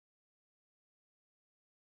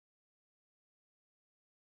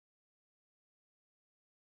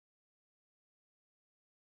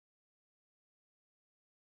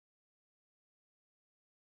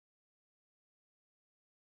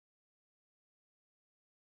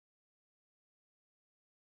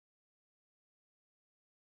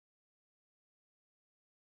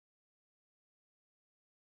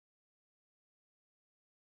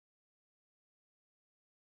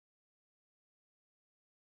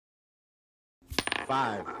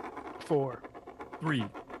5, 4, 3,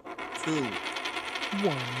 2,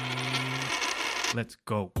 1. let's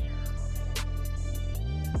go.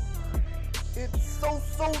 It's so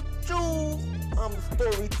Jules. I'm the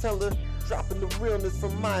storyteller, dropping the realness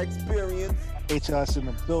from my experience. HLS in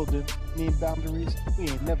the building. Me and Boundaries, we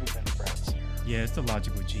ain't never been friends. Yeah, it's the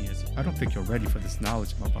logical genius. I don't think you're ready for this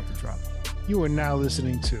knowledge I'm about to drop. You are now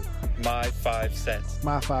listening to My 5 cents.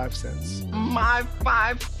 My 5 Cents. My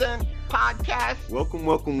 5 Cent Podcast.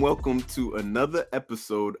 Welcome to another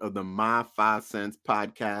episode of the My 5 Cents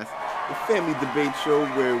Podcast, the family debate show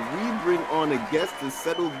where we bring on a guest to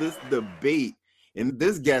settle this debate. And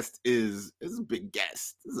this guest is a big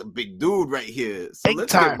guest. This is a big dude right here. So Big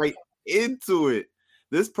let's time. get right into it.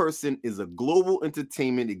 This person is a global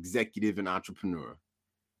entertainment executive and entrepreneur.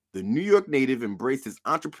 The New York native embraced his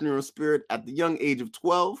entrepreneurial spirit at the young age of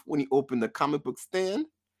 12 when he opened a comic book stand.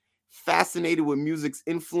 Fascinated with music's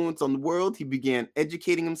influence on the world, he began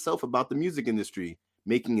educating himself about the music industry,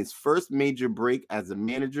 making his first major break as a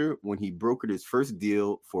manager when he brokered his first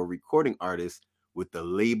deal for a recording artist with the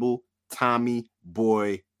label Tommy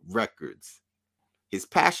Boy Records. His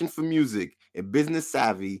passion for music and business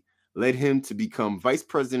savvy led him to become vice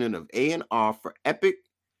president of A&R for Epic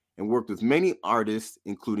and worked with many artists,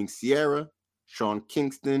 including Sierra, Sean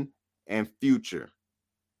Kingston, and Future.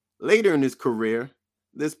 Later in his career,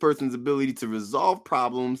 this person's ability to resolve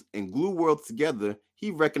problems and glue worlds together,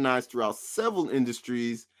 he recognized throughout several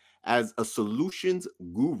industries as a solutions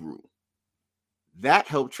guru. That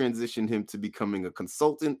helped transition him to becoming a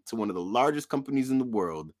consultant to one of the largest companies in the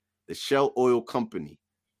world, the Shell Oil Company.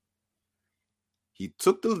 He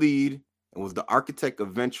took the lead and was the architect of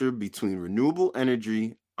venture between renewable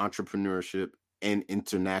energy, entrepreneurship, and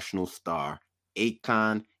international star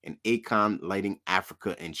Akon and Akon Lighting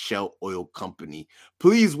Africa and Shell Oil Company.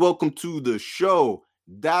 Please welcome to the show,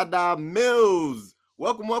 Dada Mills.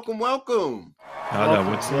 Welcome. Dada,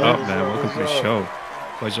 what's up, man? Welcome to the show.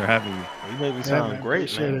 Pleasure having you. You made me Yeah, sound man, great,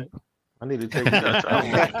 appreciate man. it. I need to take that.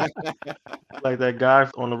 Like that guy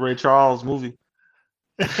on the Ray Charles movie.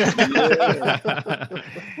 You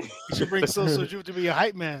should bring So Juve to be a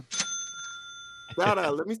hype man.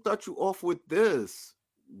 Dada, let me start you off with this.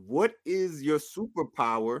 What is your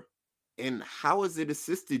superpower and how has it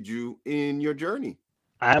assisted you in your journey?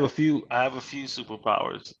 I have a few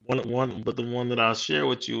superpowers. One, but the one that I'll share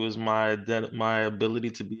with you is my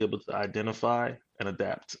ability to be able to identify and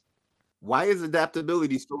adapt. Why is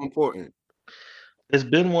adaptability so important? It's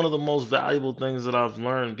been one of the most valuable things that I've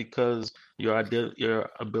learned because your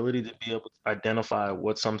ability to be able to identify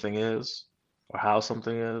what something is, or how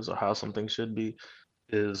something should be,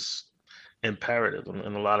 is imperative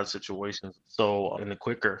in a lot of situations. So, and the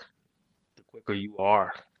quicker you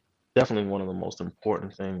are, definitely one of the most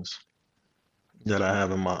important things that I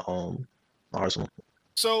have in my arsenal.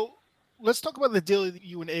 So let's talk about the deal that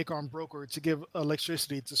you and Akon brokered to give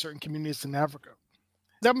electricity to certain communities in Africa.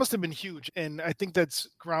 That must have been huge, and I think that's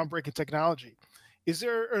groundbreaking technology. Is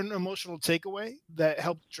there an emotional takeaway that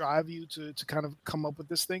helped drive you to kind of come up with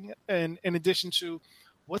this thing? And in addition to,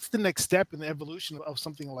 what's the next step in the evolution of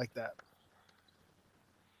something like that?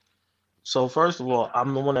 So first of all,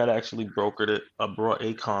 I'm the one that actually brokered it. I brought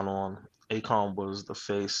Akon on. Akon was the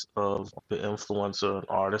face of the influencer and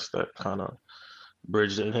artist that kind of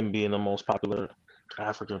bridged it, him being the most popular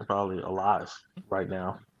African probably alive right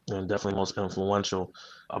now, and definitely most influential.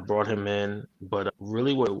 I brought him in, but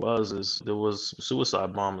really what it was is there was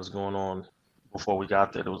suicide bombers going on before we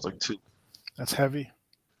got there. There was like 2. That's heavy.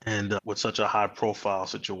 And with such a high profile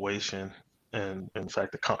situation, and in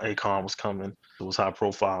fact, the Akon was coming. It was high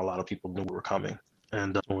profile. A lot of people knew we were coming.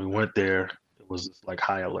 And when we went there, it was just like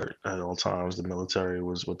high alert at all times. The military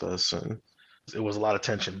was with us, and it was a lot of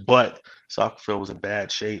tension. But soccer field was in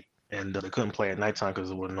bad shape, and they couldn't play at nighttime because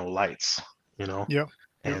there were no lights, you know? Yeah.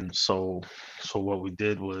 And so what we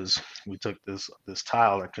did was we took this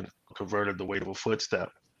tile that converted the weight of a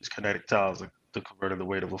footstep, these kinetic tiles that converted the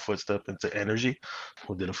weight of a footstep into energy.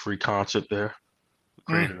 We did a free concert there.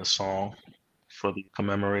 We created a song for the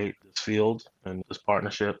commemorate this field and this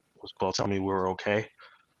partnership. It was called Tell Me We're Okay. It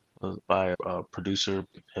was by a producer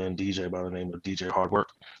and DJ by the name of DJ Hardwork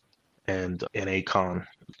and Akon.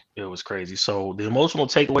 It was crazy. So the emotional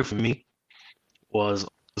takeaway for me was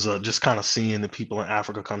just kind of seeing the people in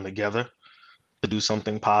Africa come together to do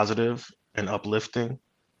something positive and uplifting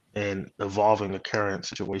and evolving the current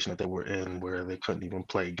situation that they were in, where they couldn't even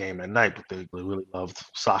play a game at night, but they really loved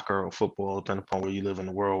soccer or football, depending upon where you live in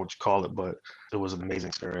the world, what you call it. But it was an amazing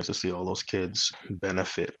experience to see all those kids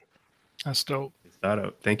benefit. That's dope.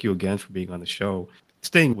 Thank you again for being on the show.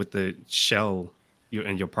 Staying with the Shell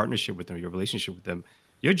and your partnership with them, your relationship with them,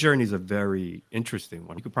 Your journey is a very interesting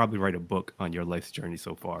one. You could probably write a book on your life's journey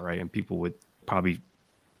so far, right? And people would probably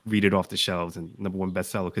read it off the shelves and #1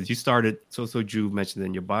 bestseller. Because you started, So Juve mentioned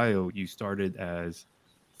in your bio, you started as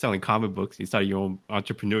selling comic books. You started your own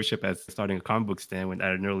entrepreneurship as starting a comic book stand when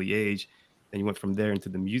at an early age. Then you went from there into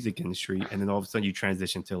the music industry, and then all of a sudden you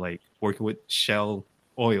transitioned to like working with Shell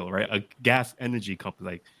Oil, right? A gas energy company.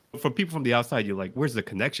 Like for people from the outside, you're like, where's the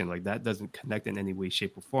connection? Like that doesn't connect in any way,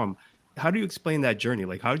 shape, or form. How do you explain that journey?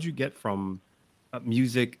 Like, how did you get from a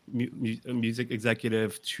music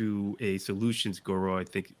executive to a solutions guru? I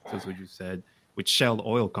think that's what you said with Shell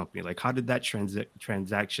Oil Company. Like, how did that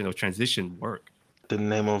transaction or transition work? The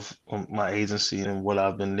name of my agency and what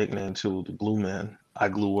I've been nicknamed to, the Glue Man. I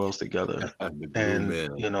glue worlds together, and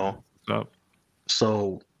you know,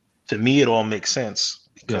 so to me it all makes sense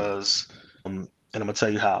because, and I'm gonna tell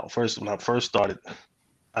you how. When I first started,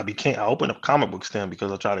 I opened a comic book stand because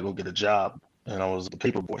I tried to go get a job, and I was a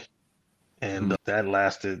paper boy, and that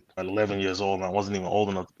lasted 11 years old. And I wasn't even old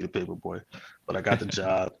enough to be a paper boy, but I got the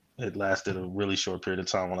job. It lasted a really short period of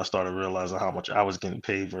time when I started realizing how much I was getting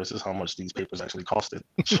paid versus how much these papers actually costed.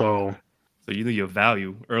 So you knew your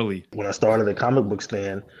value early. When I started the comic book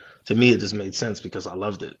stand, to me it just made sense because I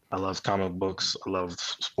loved it. I loved comic books. I loved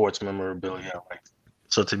sports memorabilia.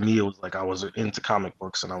 So to me, it was like I was into comic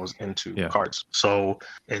books and I was into cards. So,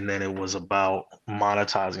 and then it was about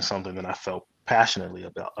monetizing something that I felt passionately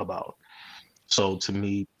about. So to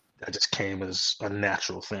me, that just came as a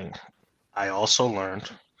natural thing. I also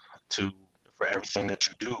learned for everything that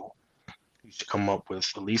you do, you should come up with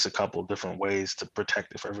at least a couple of different ways to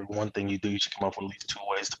protect it. For every one thing you do, you should come up with at least 2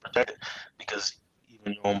 ways to protect it, because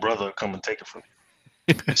even your own brother will come and take it from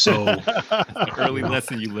you. So the early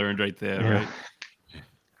lesson you learned right there, right?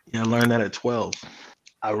 Yeah, I learned that at 12.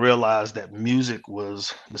 I realized that music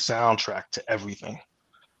was the soundtrack to everything,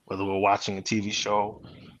 whether we're watching a TV show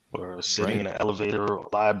or sitting in an elevator or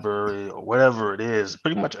a library or whatever it is.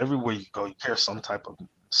 Pretty much everywhere you go, you hear some type of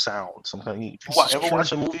sound. Ever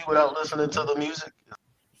watch a movie without listening to the music?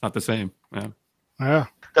 It's not the same. Yeah.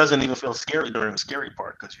 It doesn't even feel scary during the scary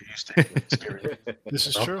part because you're used to it scary. This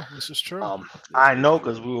is true. This is true. I know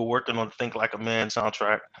because we were working on Think Like a Man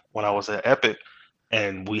soundtrack when I was at Epic,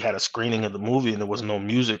 and we had a screening of the movie and there was no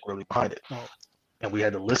music really behind it. And we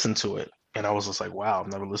had to listen to it. And I was just like, wow,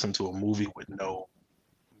 I've never listened to a movie with no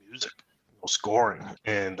music, no scoring.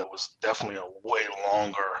 And it was definitely a way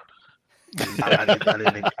longer. I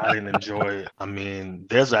didn't enjoy it. I mean,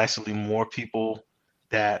 there's actually more people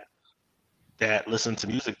that listen to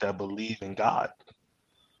music that believe in God.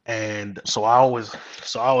 And so I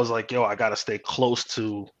was like, yo, I got to stay close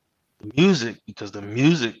to the music because the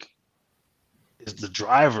music is the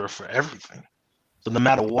driver for everything. So no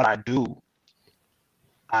matter what I do,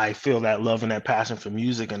 I feel that love and that passion for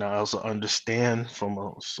music, and I also understand from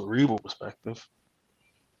a cerebral perspective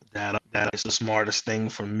that it's the smartest thing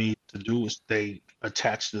for me to do is stay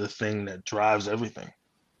attached to the thing that drives everything.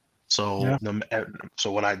 So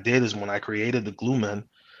so what I did is when I created the Glue Men,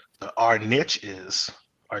 our niche,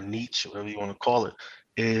 whatever you want to call it,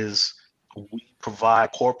 is we provide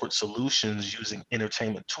corporate solutions using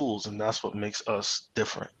entertainment tools, and that's what makes us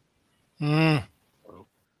different.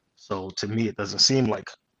 So to me, it doesn't seem like,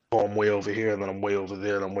 oh, I'm way over here, and then I'm way over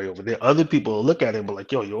there, and I'm way over there. Other people look at it and be like,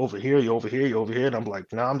 yo, you're over here, you're over here, you're over here. And I'm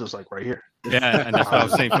like, no, I'm just like right here. Yeah, and that's what I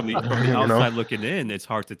was saying from the outside looking in, it's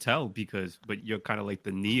hard to tell but you're kind of like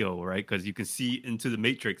the Neo, right? Because you can see into the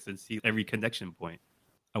matrix and see every connection point.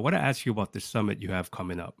 I want to ask you about the summit you have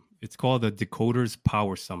coming up. It's called the Decoders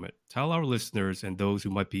Power Summit. Tell our listeners and those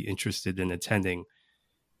who might be interested in attending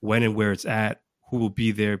when and where it's at, who will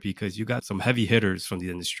be there, because you got some heavy hitters from the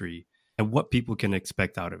industry, and what people can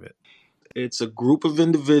expect out of it. It's a group of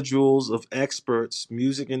individuals, of experts,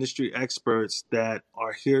 music industry experts, that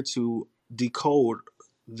are here to decode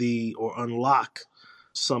or unlock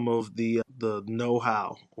some of the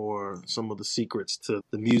know-how or some of the secrets to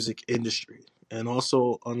the music industry, and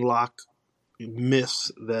also unlock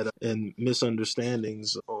myths and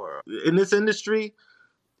misunderstandings. Or in this industry,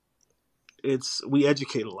 we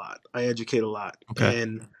educate a lot. I educate a lot. Okay.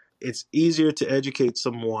 And it's easier to educate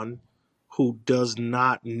someone who does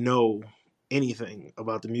not know anything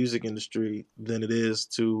about the music industry than it is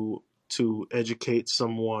to educate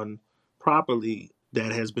someone properly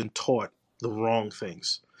that has been taught the wrong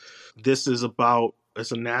things. It's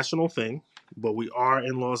a national thing, but we are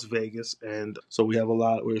in Las Vegas, and so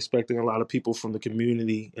we're expecting a lot of people from the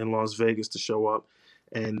community in Las Vegas to show up,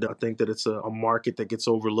 and I think that it's a market that gets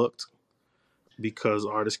overlooked because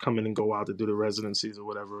artists come in and go out to do the residencies or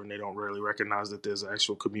whatever, and they don't really recognize that there's an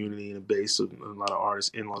actual community and a base of a lot of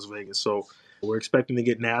artists in Las Vegas. So we're expecting to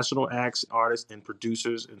get national acts, artists and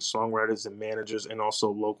producers and songwriters and managers, and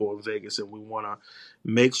also local in Vegas. And we want to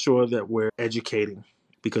make sure that we're educating,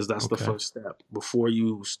 because that's the first step. Before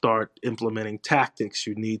you start implementing tactics,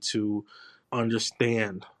 you need to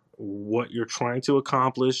understand what you're trying to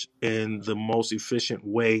accomplish and the most efficient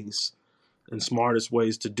ways and smartest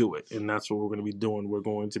ways to do it. And that's what we're going to be doing. We're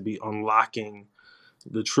going to be unlocking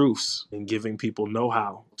the truths and giving people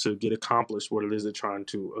know-how to get accomplished what it is they're trying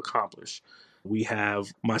to accomplish. We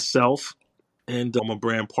have myself, and I'm a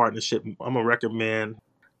brand partnership. I'm a record man.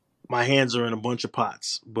 My hands are in a bunch of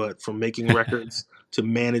pots, but from making records to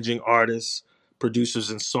managing artists,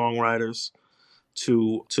 producers, and songwriters,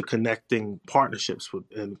 to connecting partnerships with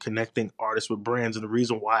and connecting artists with brands. And the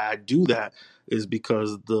reason why I do that is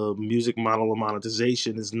because the music model of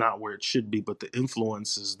monetization is not where it should be, but the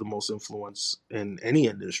influence is the most influence in any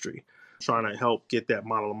industry. Trying to help get that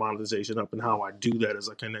model of monetization up, and how I do that is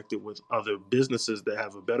I connect it with other businesses that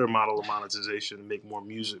have a better model of monetization and make more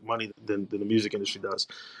music money than the music industry does,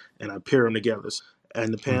 and I pair them together.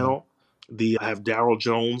 And the panel, I have Daryl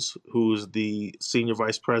Jones, who's the senior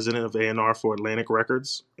vice president of A&R for Atlantic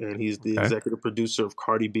Records, and he's the executive producer of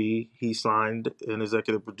Cardi B. He signed and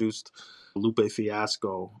executive produced Lupe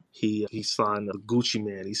Fiasco. He signed Gucci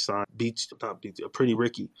Mane. He signed Pretty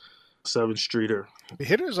Ricky, 7th Streeter. The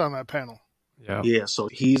hitters on that panel. Yeah, so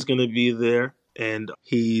he's going to be there. And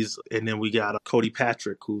then we got Cody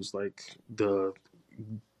Patrick, who's like the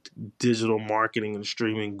digital marketing and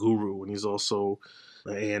streaming guru, and he's also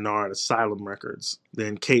an A&R at Asylum Records.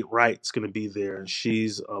 Then Kate Wright's going to be there, and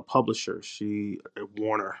she's a publisher. She at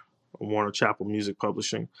Warner Chappell Music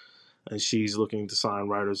Publishing, and she's looking to sign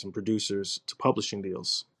writers and producers to publishing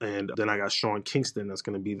deals. And then I got Sean Kingston that's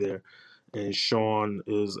going to be there. And Sean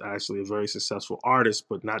is actually a very successful artist,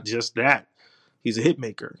 but not just that. He's a hit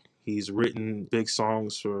maker. He's written big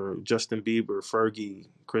songs for Justin Bieber, Fergie,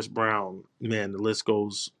 Chris Brown. Man, the list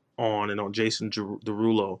goes on and on. Jason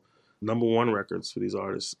Derulo, #1 records for these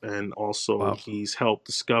artists. And also he's helped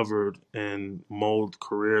discover and mold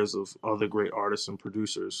careers of other great artists and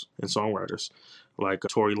producers and songwriters, like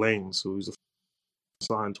Tory Lanez, who's a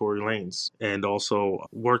signed Tory Lanez, and also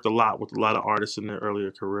worked a lot with a lot of artists in their earlier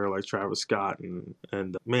career, like Travis Scott,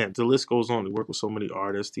 and man, the list goes on. He worked with so many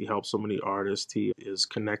artists. He helped so many artists. He is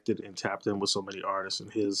connected and tapped in with so many artists,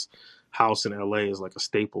 and his house in LA is like a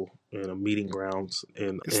staple and a meeting grounds.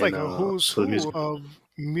 And it's like a who's who of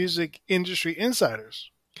music industry insiders.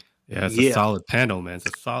 Yeah, it's a solid panel, man. It's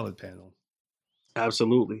a solid panel.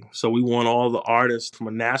 Absolutely. So we want all the artists from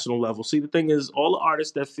a national level. See, the thing is, all the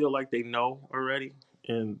artists that feel like they know already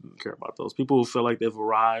and care about those people who feel like they've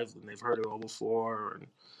arrived and they've heard it all before and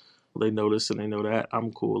they know this and they know that,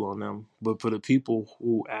 I'm cool on them. But for the people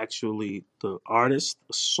who actually, the artists,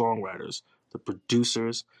 the songwriters, the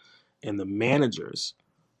producers, and the managers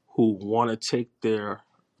who want to take their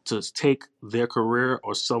career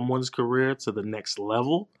or someone's career to the next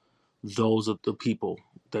level, those are the people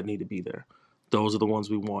that need to be there. Those are the ones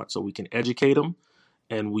we want, so we can educate them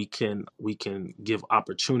and we can give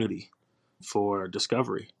opportunity for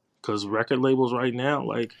discovery. Because record labels right now,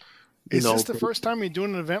 like, is this the first time you're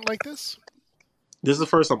doing an event like this? This is the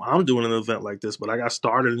first time I'm doing an event like this, but I got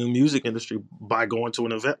started in the music industry by going to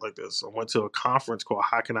an event like this. I went to a conference called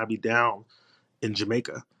How Can I Be Down in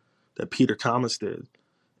Jamaica that Peter Thomas did.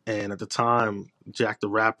 And at the time, Jack the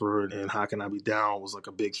Rapper and How Can I Be Down was like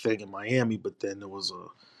a big thing in Miami, but then there was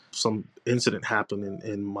some incident happened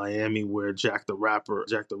in Miami where Jack the Rapper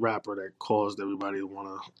that caused everybody to want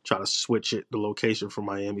to try to switch the location from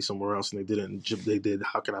Miami somewhere else, and they did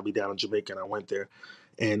How Can I Be Down in Jamaica, and I went there,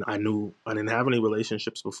 and I knew I didn't have any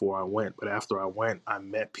relationships before I went, but after I went, I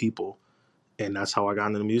met people, and that's how I got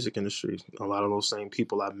into the music industry. A lot of those same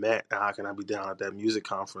people I met at How Can I Be Down at that music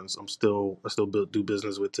conference, I still do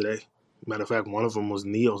business with today. Matter of fact, one of them was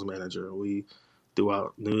Neo's manager.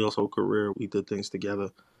 Throughout Neo's whole career, we did things together.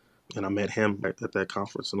 And I met him at that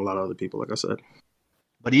conference and a lot of other people, like I said.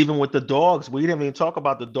 But even with the dogs, we didn't even talk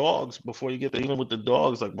about the dogs before you get there. Even with the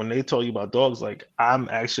dogs, like when they tell you about dogs, like I'm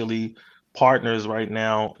actually partners right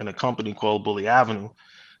now in a company called Bully Avenue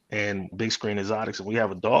and Big Screen Exotics, and we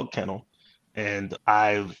have a dog kennel. And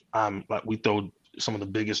I'm like, we throw some of the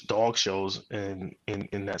biggest dog shows in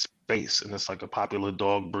that space, and it's like a popular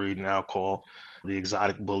dog breed now called the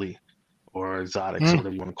Exotic Bully, or exotics, or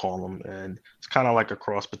whatever you want to call them. And it's kind of like a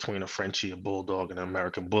cross between a Frenchie, a bulldog, and an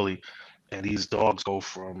American bully. And these dogs go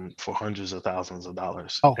for hundreds of thousands of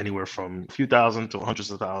dollars, anywhere from a few thousand to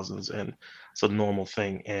hundreds of thousands. And it's a normal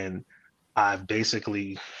thing. And I've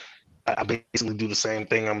basically I basically do the same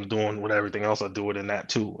thing I'm doing with everything else. I do it in that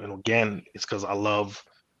too. And again, it's because I love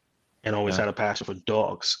and always had a passion for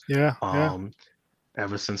dogs. Yeah.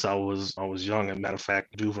 Ever since I was young. As a matter of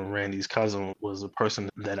fact, Juve and Randy's cousin was a person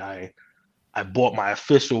that I bought my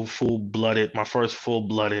official my first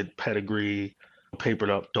full-blooded pedigree papered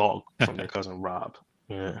up dog from their cousin Rob.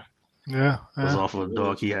 Yeah. It was off of a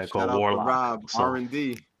dog he had called Warlock. Rob, So-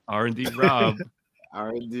 R&D. R&D Rob.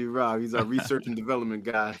 R&D Rob. He's our research and development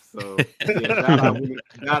guy. So yeah,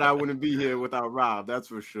 that I wouldn't be here without Rob. That's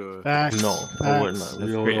for sure. Facts. No, I wouldn't. Facts. We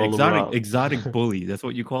That's don't great. roll around. Exotic bully. That's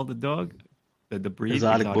what you call the dog? The breed?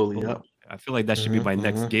 Exotic bully, yep. I feel like that should be my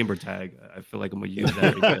next gamer tag. I feel like I'm going to use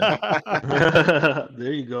that again.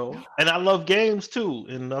 There you go. And I love games too,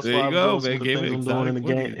 and that's There why you I'm go, doing some man. of the Gaming things I'm doing in the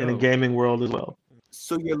exotic game bully, in the yo. gaming world as well.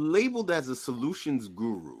 So you're labeled as a solutions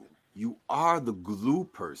guru. You are the glue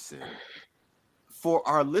person. For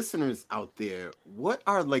our listeners out there, what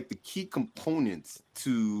are like the key components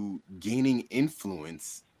to gaining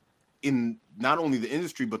influence in not only the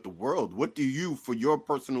industry but the world? What do you, for your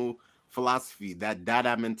personal philosophy, that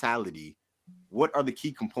dada mentality, what are the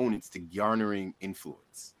key components to garnering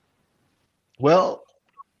influence? Well,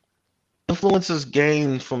 influence is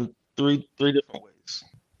gained from three different ways.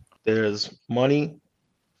 There's money,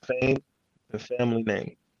 fame, and family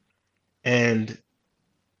name. And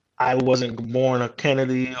I wasn't born a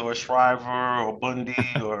Kennedy or a Shriver or Bundy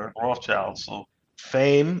or Rothschild. So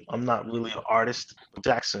fame, I'm not really an artist,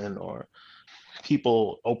 Jackson or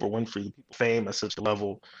people, Oprah Winfrey, fame at such a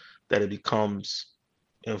level that it becomes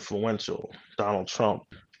influential, Donald Trump.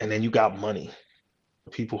 And then you got money.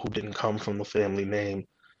 People who didn't come from the family name,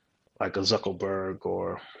 like a Zuckerberg,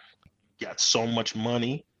 or you got so much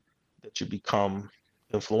money that you become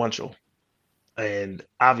influential. And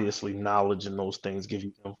obviously knowledge and those things give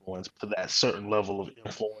you influence to that certain level of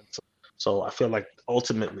influence. So I feel like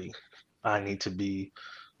ultimately I need to be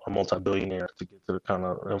a multi-billionaire to get to the kind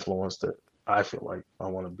of influence that I feel like I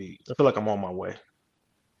want to be. I feel like I'm on my way.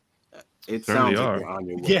 It Certainly sounds like are. you're on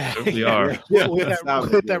your way. Yeah. Certainly are.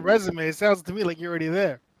 With that resume, it sounds to me like you're already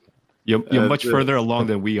there. You're much good. further along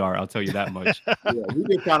than we are. I'll tell you that much.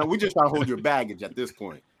 Yeah, we just trying to hold your baggage at this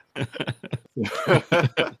point.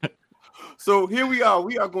 So here we are.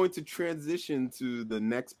 We are going to transition to the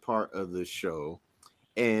next part of the show.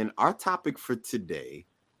 And our topic for today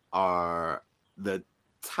are the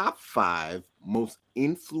top 5 most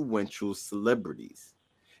influential celebrities.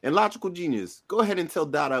 And Logical Genius, go ahead and tell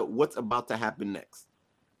Dada what's about to happen next.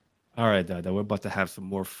 All right, Dada, we're about to have some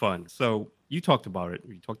more fun. So you talked about it.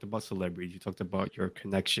 You talked about celebrities. You talked about your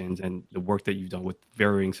connections and the work that you've done with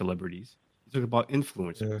varying celebrities. You talked about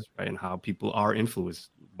influencers, right? And how people are influenced,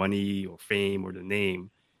 money or fame or the name.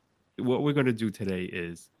 What we're going to do today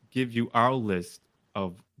is give you our list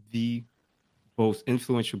of the most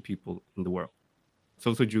influential people in the world.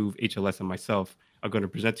 So Juve, HLS, and myself are going to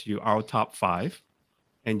present to you our top 5.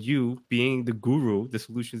 And you, being the guru, the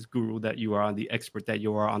solutions guru that you are, the expert that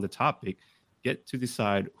you are on the topic, get to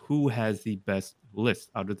decide who has the best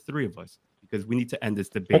list out of the 3 of us. Because we need to end this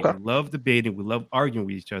debate. Okay. We love debating. We love arguing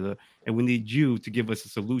with each other. And we need you to give us a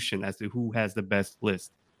solution as to who has the best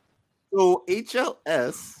list. So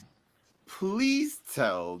HLS, please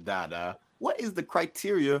tell Dada, what is the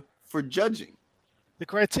criteria for judging? The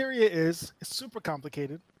criteria is it's super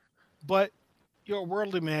complicated, but you're a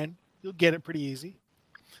worldly man. You'll get it pretty easy.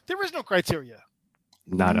 There is no criteria.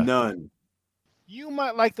 Nada. None. You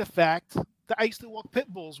might like the fact that I used to walk pit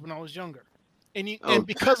bulls when I was younger. And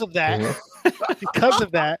because of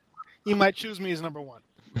that, you might choose me as number 1.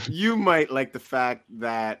 You might like the fact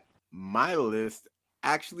that my list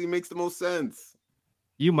actually makes the most sense.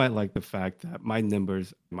 You might like the fact that my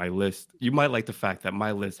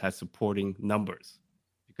list has supporting numbers.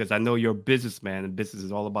 Because I know you're a businessman and business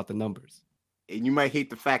is all about the numbers. And you might hate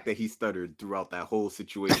the fact that he stuttered throughout that whole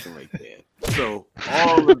situation right there. So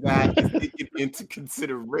all of that is taken into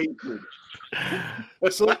consideration.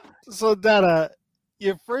 So Dada,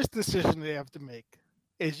 your first decision they have to make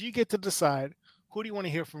is you get to decide who do you want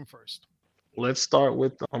to hear from first. Let's start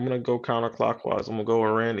with, I'm going to go counterclockwise. I'm going to go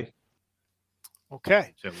with Randy.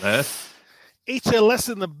 Okay. HLS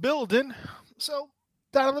in the building. So,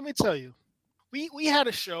 Dada, let me tell you, we had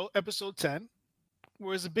a show, episode 10,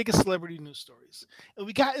 where it's the biggest celebrity news stories. And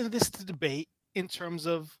we got into this debate in terms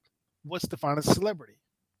of what's defined as celebrity.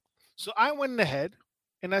 So I went ahead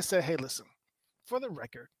and I said, hey, listen, for the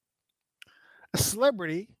record, a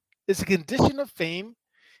celebrity is a condition of fame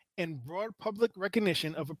and broad public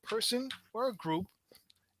recognition of a person or a group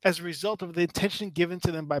as a result of the attention given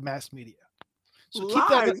to them by mass media. So keep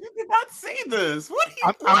that. You did not say this. What?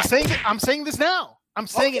 I'm saying this now. I'm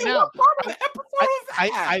saying it now. What part of the episode was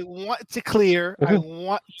that? I want to clear. I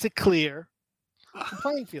want to clear the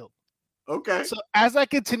playing field. Okay. So as I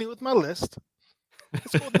continue with my list,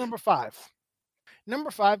 let's go with number 5.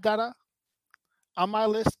 Number 5, Dada, on my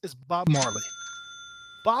list is Bob Marley.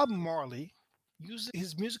 Bob Marley used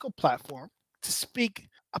his musical platform to speak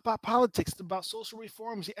about politics, about social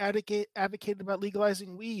reforms. He advocated about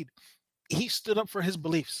legalizing weed. He stood up for his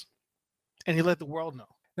beliefs, and he let the world know.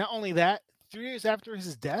 Not only that, 3 years after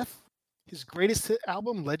his death, his greatest hit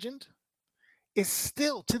album, Legend, is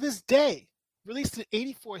still, to this day, released in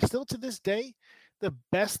 1984, still to this day, the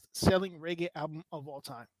best-selling reggae album of all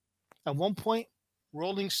time. At one point,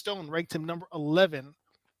 Rolling Stone ranked him number 11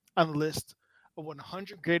 on the list of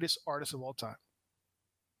 100 greatest artists of all time.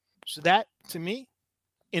 So that, to me,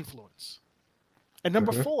 influence. And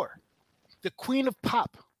number 4, the queen of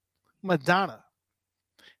pop, Madonna.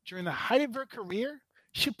 During the height of her career,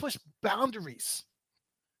 she pushed boundaries.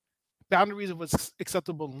 Boundaries of what's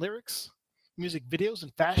acceptable in lyrics, music videos,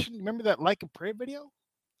 and fashion. Remember that Like a Prayer video?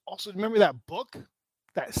 Also, remember that book?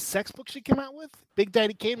 That sex book she came out with? Big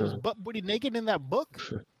Daddy Kane was butt booty naked in that book.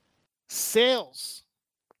 Sales.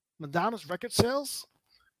 Madonna's record sales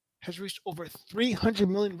has reached over 300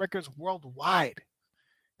 million records worldwide.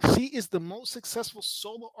 She is the most successful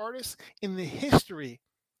solo artist in the history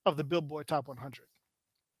of the Billboard Top 100.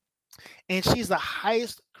 And she's the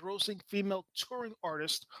highest grossing female touring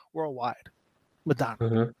artist worldwide.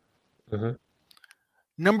 Madonna.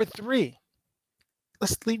 Number 3.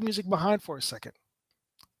 Let's leave music behind for a second.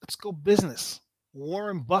 Let's go business.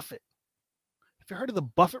 Warren Buffett. Have you heard of the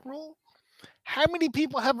Buffett rule? How many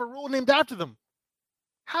people have a rule named after them?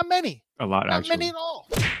 How many? A lot, Not actually. many at all.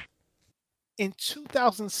 In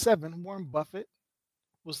 2007, Warren Buffett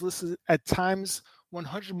was listed at Time's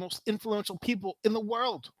 100 most influential people in the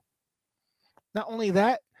world. Not only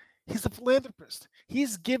that, he's a philanthropist.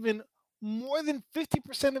 He's given more than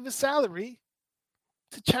 50% of his salary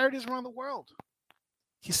to charities around the world.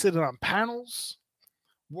 He's sitting on panels,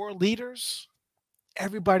 world leaders.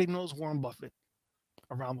 Everybody knows Warren Buffett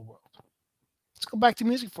around the world. Let's go back to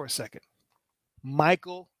music for a second.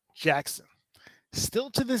 Michael Jackson. Still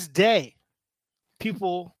to this day,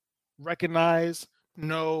 people recognize,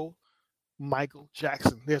 know Michael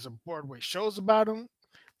Jackson. There's a Broadway shows about him.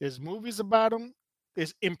 There's movies about him.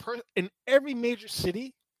 There's in every major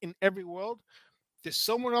city in every world, there's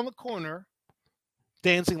someone on the corner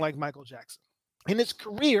dancing like Michael Jackson. In his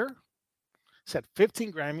career, he's had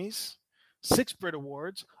 15 Grammys, 6 Brit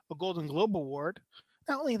Awards, a Golden Globe Award.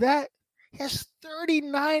 Not only that, he has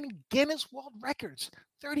 39 Guinness World Records.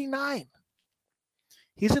 39.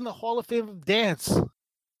 He's in the Hall of Fame of Dance.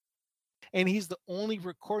 And he's the only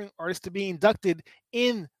recording artist to be inducted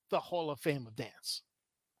in the Hall of Fame of Dance.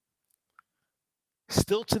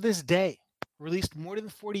 Still to this day, released more than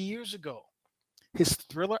 40 years ago, his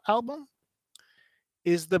Thriller album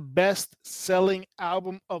is the best-selling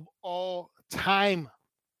album of all time.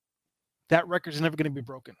 That record is never going to be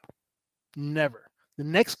broken. Never. The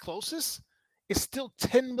next closest is still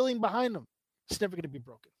 10 million behind him. It's never going to be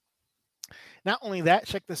broken. Not only that,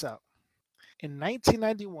 check this out. In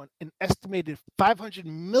 1991, an estimated 500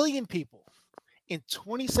 million people in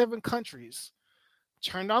 27 countries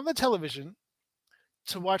turned on the television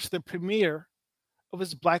to watch the premiere of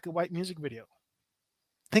his black and white music video.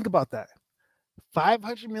 Think about that.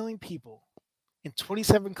 500 million people in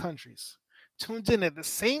 27 countries tuned in at the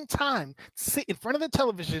same time to sit in front of the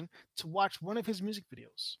television to watch one of his music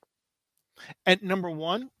videos. At number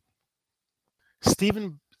 1,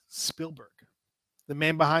 Steven Spielberg, the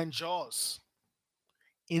man behind Jaws,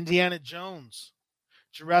 Indiana Jones,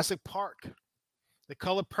 Jurassic Park, The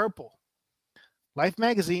Color Purple. Life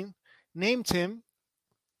magazine named him,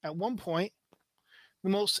 at one point, the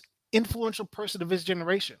most influential person of his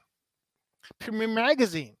generation. Premier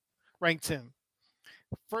Magazine ranked him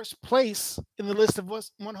first place in the list of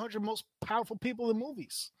 100 most powerful people in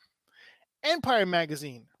movies. Empire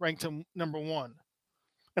Magazine ranked him number 1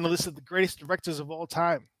 in the list of the greatest directors of all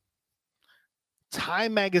time.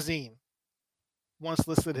 Time Magazine once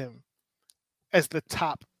listed him as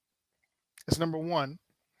number 1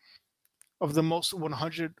 of the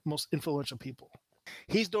 100 most influential people.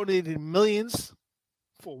 He's donated millions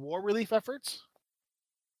for war relief efforts.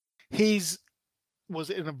 He's was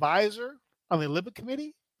an advisor on the Olympic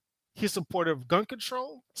Committee. He's supportive of gun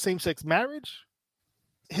control, same-sex marriage.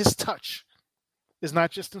 His touch is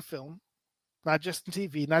not just in film, not just in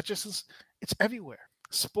TV, it's everywhere.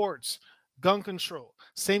 Sports, gun control,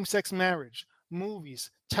 same-sex marriage,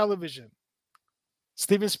 movies, television.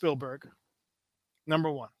 Steven Spielberg, number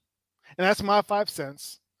 1. And that's my 5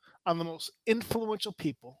 cents on the most influential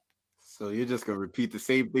people So you're just gonna repeat the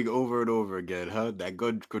same thing over and over again, huh? That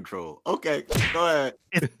gun control. Okay, go ahead.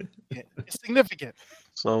 It's significant.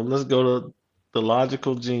 So let's go to the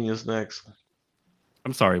logical genius next.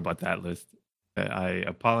 I'm sorry about that list. I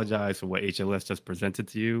apologize for what HLS just presented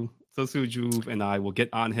to you. Sosu Juve and I will get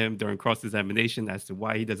on him during cross-examination as to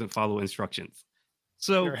why he doesn't follow instructions.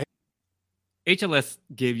 So HLS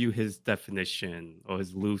gave you his definition, or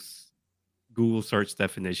his loose Google search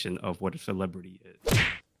definition of what a celebrity is.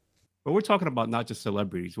 But we're talking about not just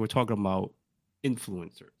celebrities. We're talking about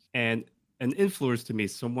influencers. And an influencer to me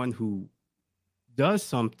is someone who does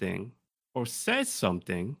something or says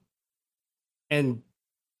something and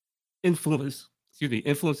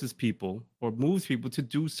influences people or moves people to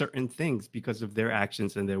do certain things because of their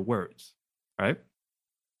actions and their words, right?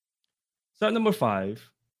 So at number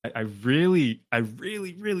 5, I really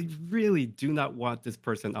do not want this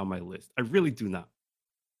person on my list. I really do not.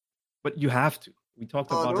 But you have to. We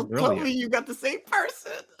talked about it Tell earlier. me you got the same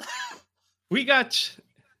person. We got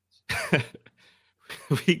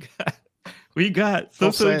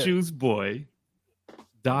So Juice boy,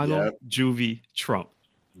 Donald Juvie Trump.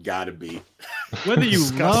 Gotta be. Whether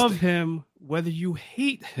you love him, whether you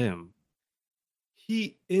hate him,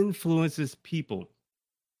 he influences people.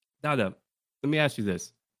 Dada, let me ask you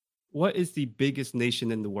this. What is the biggest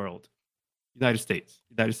nation in the world? United States.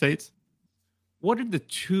 United States? What are the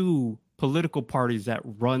 2 political parties that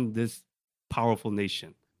run this powerful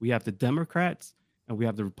nation? We have the Democrats and we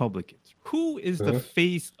have the Republicans. Who is the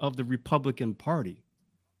face of the Republican Party?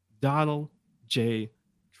 Donald J.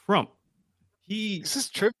 Trump. Is this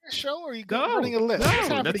a trivia show or are you running a list? What's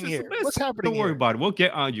happening here? What's happening? Don't worry about it. We'll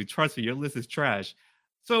get on you. Trust me, your list is trash.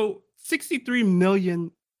 So 63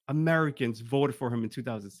 million Americans voted for him in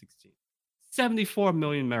 2016. 74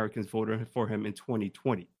 million Americans voted for him in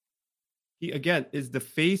 2020. He, again, is the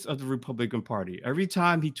face of the Republican Party. Every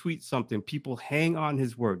time he tweets something, people hang on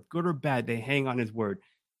his word. Good or bad, they hang on his word.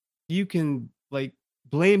 You can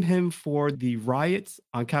blame him for the riots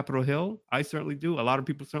on Capitol Hill. I certainly do. A lot of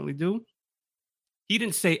people certainly do. He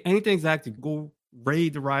didn't say anything exactly. Go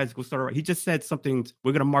raid the riots, go start a riot. He just said something,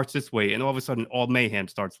 we're going to march this way. And all of a sudden, all mayhem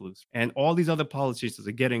starts loose. And all these other politicians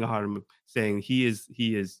are getting on him, saying he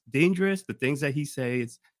is dangerous. The things that he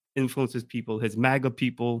says influences people. His MAGA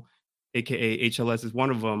people, aka HLS is one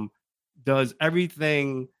of them, does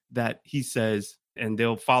everything that he says, and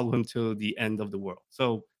they'll follow him till the end of the world.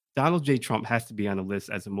 So Donald J. Trump has to be on the list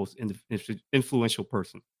as the most influential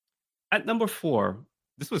person. At number 4,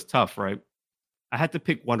 this was tough, right? I had to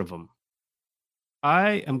pick one of them.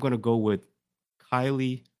 I am going to go with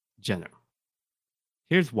Kylie Jenner.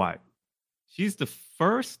 Here's why. She's the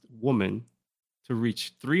first woman to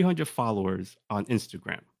reach 300 followers on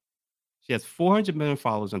Instagram. She has 400 million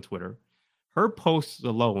followers on Twitter. Her posts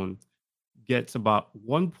alone gets about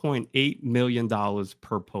 $1.8 million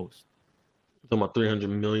per post. Talking about 300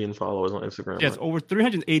 million followers on Instagram. Yes, over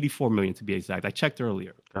 384 million to be exact. I checked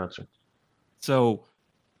earlier. Gotcha. So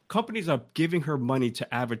companies are giving her money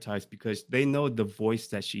to advertise because they know the voice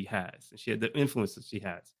that she has. She had the influence that she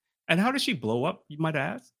has. And how did she blow up, you might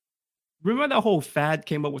ask? Remember that whole fad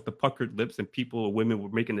came up with the puckered lips and women were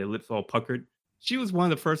making their lips all puckered? She was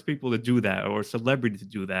one of the first people to do that, or a celebrity to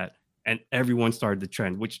do that. And everyone started the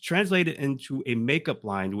trend, which translated into a makeup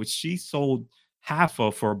line, which she sold half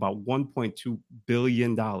of for about $1.2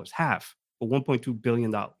 billion. Half for $1.2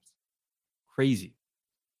 billion. Crazy.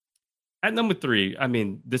 At number 3, I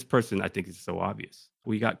mean, this person I think is so obvious.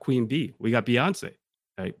 We got Queen Bee. We got Beyonce.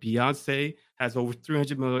 Right? Beyonce has over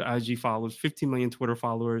 300 million IG followers, 15 million Twitter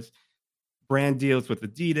followers, brand deals with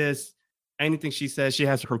Adidas. Anything she says, she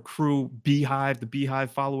has her crew, Beehive, the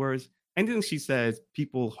Beehive followers. Anything she says,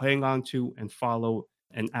 people hang on to and follow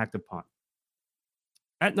and act upon.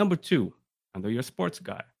 At number 2, I know you're a sports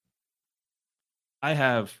guy. I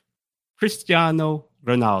have Cristiano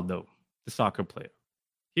Ronaldo, the soccer player.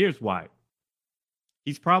 Here's why.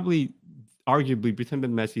 He's probably, arguably, between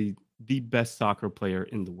Messi, the best soccer player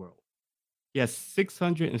in the world. He has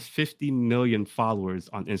 650 million followers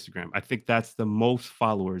on Instagram. I think that's the most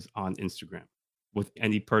followers on Instagram with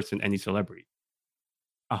any person, any celebrity.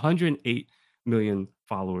 108 million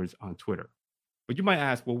followers on Twitter. But you might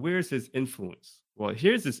ask, well, where's his influence? Well,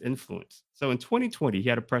 here's his influence. So in 2020, he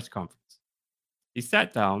had a press conference. He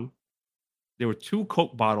sat down. There were 2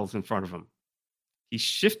 Coke bottles in front of him. He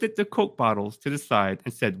shifted the Coke bottles to the side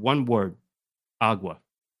and said one word, agua.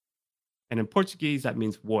 And in Portuguese, that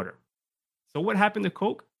means water. So what happened to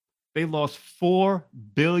Coke? They lost $4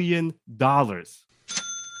 billion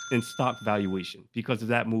in stock valuation because of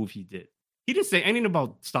that move he did. He didn't say anything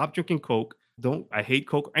about stop drinking Coke, I hate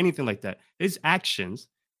Coke, or anything like that. His actions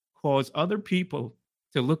caused other people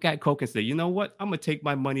to look at Coke and say, you know what? I'm gonna take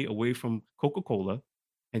my money away from Coca-Cola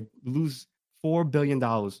and lose $4 billion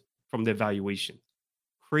from their valuation.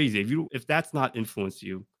 Crazy. If that's not influenced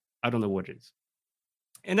you, I don't know what is.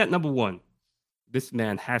 And at number one, this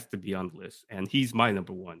man has to be on the list, and he's my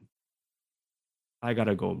number one. I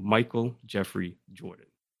gotta go Michael Jeffrey Jordan.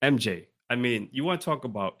 MJ. I mean, you want to talk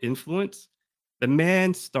about influence? The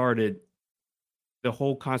man started the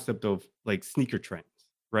whole concept of like sneaker trends,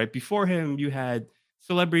 right? Before him, you had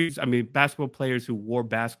celebrities, I mean, basketball players who wore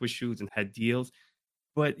basketball shoes and had deals,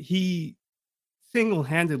 but he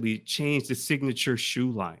single-handedly changed the signature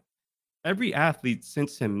shoe line. Every athlete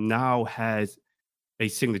since him now has a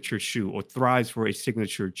signature shoe or thrives for a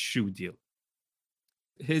signature shoe deal.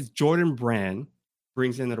 His Jordan brand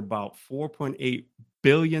brings in at about $4.8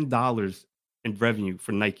 billion in revenue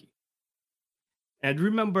for Nike. And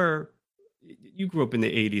remember, you grew up in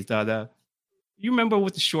the 80s, Dada. You remember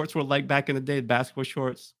what the shorts were like back in the day, basketball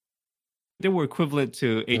shorts? They were equivalent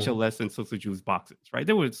to HLS and Social Juice boxes, right?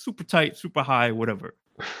 They were super tight, super high, whatever.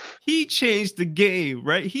 He changed the game,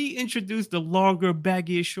 right? He introduced the longer,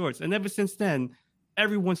 baggier shorts. And ever since then,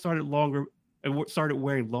 everyone started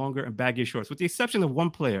wearing longer and baggier shorts, with the exception of one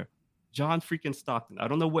player, John freaking Stockton. I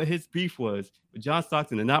don't know what his beef was, but John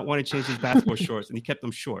Stockton did not want to change his basketball shorts, and he kept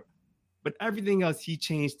them short. But everything else, he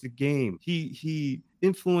changed the game. He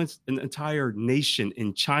influenced an entire nation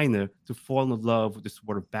in China to fall in love with the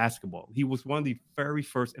sport of basketball. He was one of the very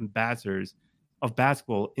first ambassadors of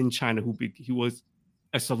basketball in China. He was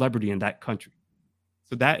a celebrity in that country.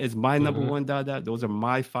 So that is my number one, Dada. Those are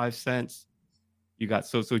my 5 cents. You got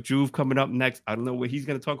So Juve coming up next. I don't know what he's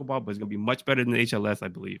going to talk about, but it's going to be much better than the HLS, I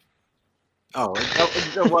believe. Oh,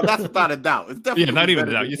 well, that's without a doubt. It's definitely not even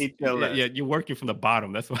a doubt. Yeah, you're working from the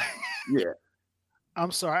bottom. That's why. Yeah.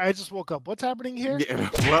 I'm sorry. I just woke up. What's happening here? Yeah,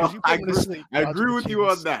 well, I agree with you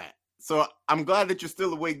on that. So I'm glad that you're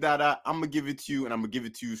still awake, Dada. I'm going to give it to you, and I'm going to give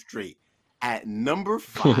it to you straight. At number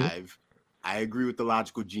 5, I agree with the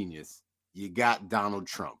logical genius. You got Donald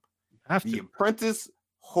Trump. The Apprentice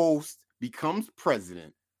host becomes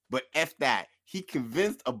president, but F that. He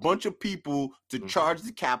convinced a bunch of people to charge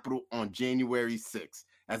the Capitol on January 6th.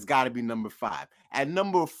 That's got to be number 5. At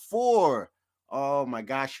number 4, oh my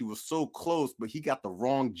gosh, he was so close, but he got the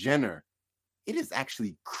wrong Jenner. It is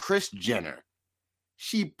actually Kris Jenner.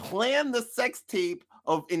 She planned the sex tape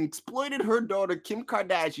and exploited her daughter, Kim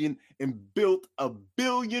Kardashian, and built $1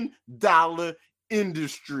 billion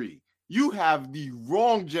industry. You have the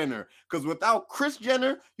wrong Jenner, because without Kris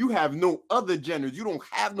Jenner, you have no other Jenners. You don't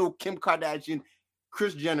have no Kim Kardashian.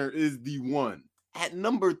 Kris Jenner is the one. At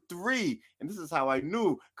number 3, and this is how I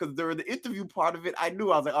knew, because during the interview part of it, I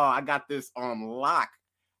knew. I was like, oh, I got this on lock.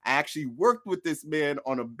 I actually worked with this man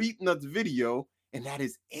on a Beatnuts video, and that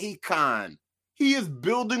is Akon. He is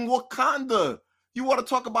building Wakanda. You want to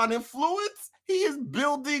talk about influence? He is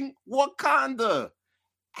building Wakanda.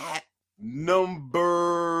 At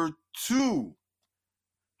number 2.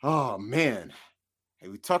 Oh, man. Hey,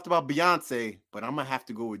 we talked about Beyonce, but I'm going to have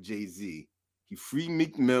to go with Jay-Z. He freed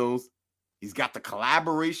Meek Mills. He's got the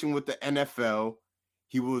collaboration with the NFL.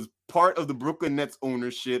 He was part of the Brooklyn Nets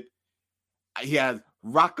ownership. He has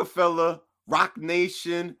Rockefeller, Rock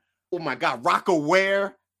Nation. Oh, my God,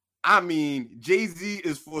 Rockaware. I mean, Jay-Z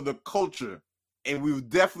is for the culture. And we were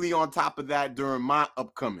definitely on top of that during my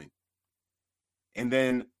upcoming. And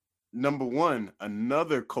then number 1,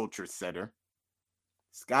 another culture setter.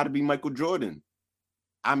 It's got to be Michael Jordan.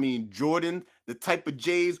 I mean, Jordan, the type of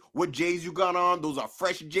J's, what J's you got on, those are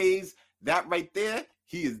fresh J's. That right there,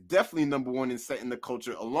 he is definitely number 1 in setting the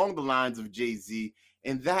culture along the lines of Jay-Z.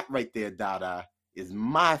 And that right there, Dada, is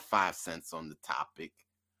my 5 cents on the topic.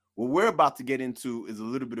 What we're about to get into is a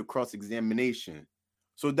little bit of cross-examination.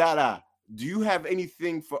 So, Dada, do you have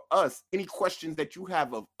anything for us, any questions that you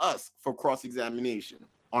have of us for cross-examination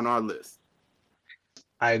on our list?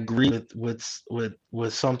 I agree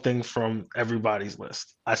with something from everybody's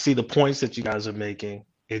list. I see the points that you guys are making.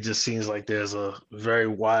 It just seems like there's a very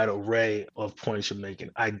wide array of points you're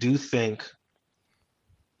making. I think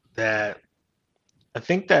that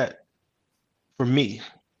for me,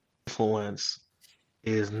 influence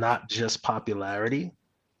is not just popularity.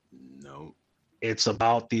 No. It's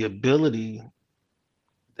about the ability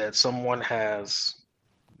that someone has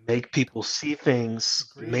make people see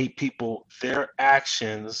things, make their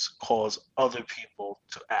actions cause other people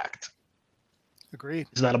to act. Agreed.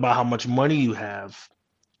 It's not about how much money you have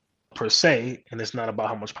per se, and it's not about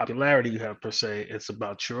how much popularity you have per se. It's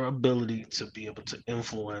about your ability to be able to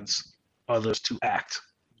influence others to act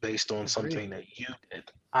based on something that you did.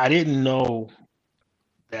 I didn't know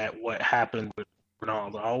that what happened with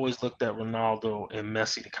Ronaldo. I always looked at Ronaldo and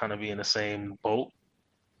Messi to kind of be in the same boat.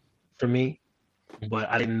 for me, but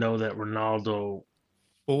I didn't know that Ronaldo.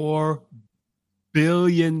 $4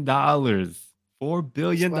 billion. $4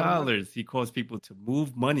 billion. He caused people to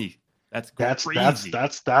move money. That's crazy.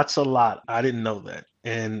 That's a lot. I didn't know that,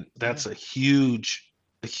 and that's a huge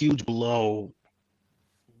blow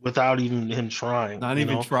without even him trying. Not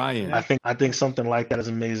even trying. I think something like that is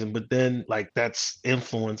amazing. But then, like, that's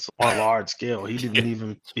influence on a large scale. He didn't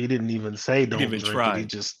even say don't drink it.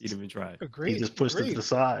 He didn't even try. He just pushed it to the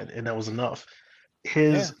side, and that was enough.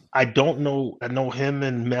 I don't know. I know him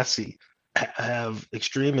and Messi have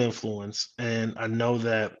extreme influence, and I know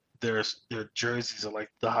that their jerseys are like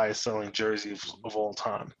the highest selling jerseys of all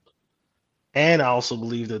time. And I also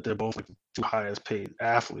believe that they're both like the two highest paid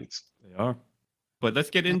athletes. They are. But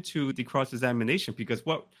let's get into the cross-examination, because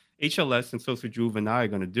what HLS and Social Juve and I are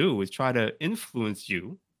going to do is try to influence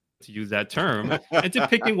you, to use that term, into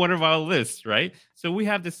picking one of our lists, right? So we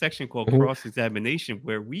have this section called cross-examination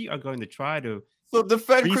where we are going to try to... So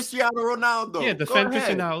defend Cristiano Ronaldo. Yeah, defend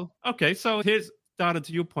Cristiano. Okay, so here's, Donna,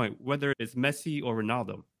 to your point, whether it's Messi or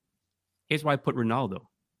Ronaldo. Here's why I put Ronaldo.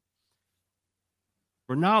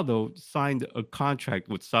 Ronaldo signed a contract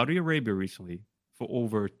with Saudi Arabia recently for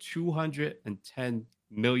over $210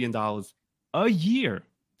 million a year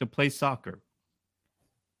to play soccer.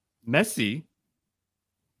 Messi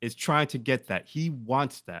is trying to get that. He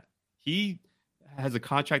wants that. He has a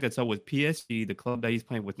contract that's up with PSG, the club that he's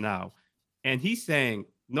playing with now. And he's saying,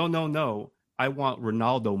 no, I want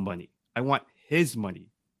Ronaldo money. I want his money.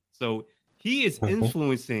 So he is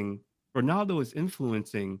Ronaldo is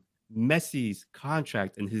influencing Messi's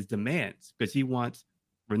contract and his demands because he wants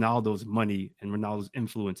Ronaldo's money and Ronaldo's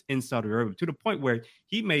influence in Saudi Arabia, to the point where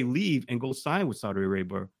he may leave and go sign with Saudi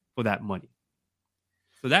Arabia for that money.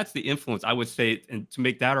 So that's the influence, I would say. And to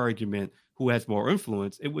make that argument, who has more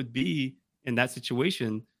influence, it would be, in that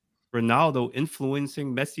situation, Ronaldo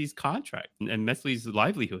influencing Messi's contract and Messi's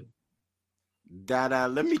livelihood.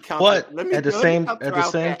 Let me count. But at the same hold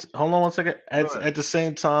on one second. At the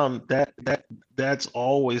same time, that's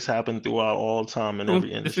always happened throughout all time in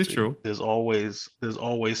every industry. This is true. There's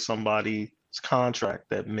always somebody's contract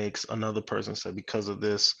that makes another person say, because of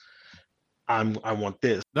this, I want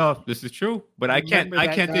this. No, this is true. But I can't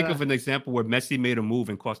think of an example where Messi made a move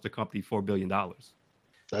and cost the company $4 billion.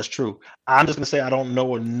 That's true. I'm just gonna say I don't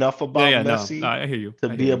know enough about Messi I hear you. to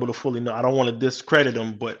be able to fully know. I don't want to discredit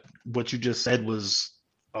him, but what you just said was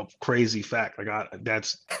a crazy fact.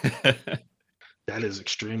 That is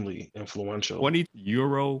extremely influential. 20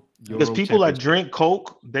 euro because people that drink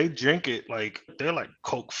Coke, they drink it like they're like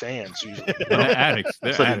Coke fans usually. They're addicts.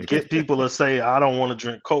 To get people to say I don't want to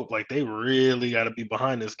drink Coke, like they really got to be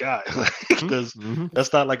behind this guy, because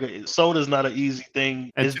that's not like soda's not an easy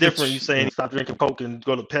thing. And it's different. You saying stop drinking Coke and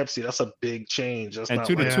go to Pepsi. That's a big change. That's and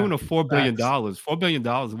to the tune of $4 billion. $4 billion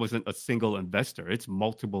wasn't a single investor. It's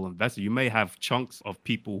multiple investors. You may have chunks of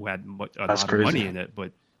people who had a lot of money in it,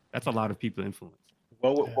 but that's a lot of people influence.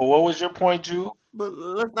 Well, what was your point, Drew? But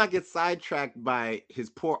let's not get sidetracked by his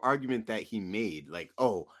poor argument that he made. Like,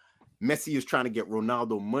 oh, Messi is trying to get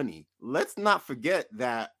Ronaldo money. Let's not forget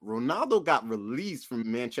that Ronaldo got released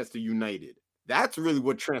from Manchester United. That's really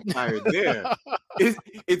what transpired there.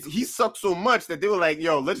 He sucked so much that they were like,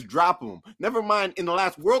 yo, let's drop him. Never mind, in the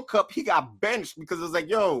last World Cup, he got benched because it was like,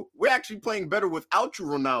 yo, we're actually playing better without you,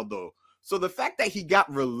 Ronaldo. So the fact that he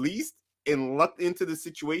got released and lucked into the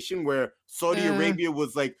situation where Saudi Arabia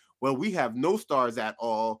was like, well, we have no stars at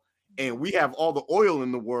all, and we have all the oil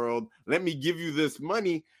in the world. Let me give you this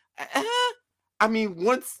money. I mean,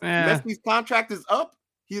 once Messi's contract is up,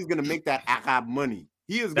 he is going to make that Arab money.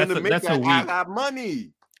 He is going to make that Arab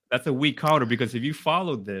money. That's a weak counter, because if you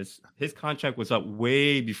followed this, his contract was up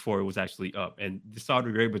way before it was actually up. And the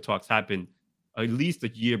Saudi Arabia talks happened at least a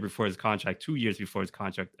year before his contract, 2 years before his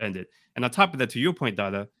contract ended. And on top of that, to your point,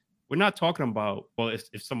 Dada, we're not talking about, well,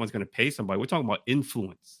 if someone's going to pay somebody. We're talking about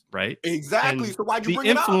influence, right? Exactly. And so why'd you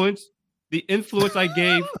bring it up? The influence I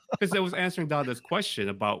gave, because I was answering Dada's question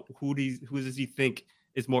about who does he think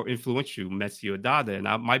is more influential, Messi or Dada?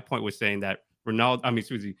 And my point was saying that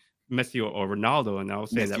Messi or Ronaldo, and I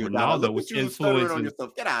was saying that Ronaldo was influencing. On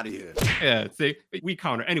yourself. Get out of here. Yeah, see, we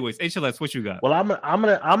counter. Anyways, HLS, what you got? Well, I'm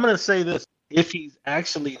gonna say this: if he's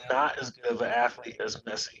actually not as good of an athlete as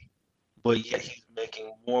Messi, but yet he's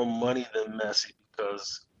making more money than Messi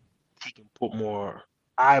because he can put more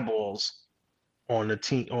eyeballs on a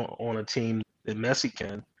team that Messi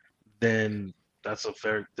can, then that's a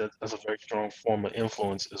very strong form of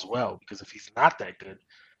influence as well. Because if he's not that good,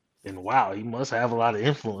 then wow, he must have a lot of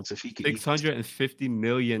influence if he can. 650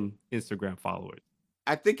 million Instagram followers.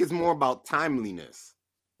 I think it's more about timeliness.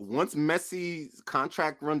 once Messi's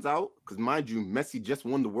contract runs out, because mind you, Messi just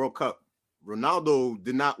won the World Cup. Ronaldo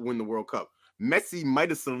did not win the World Cup. Messi might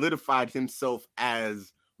have solidified himself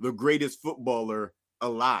as the greatest footballer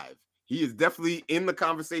alive. He is definitely in the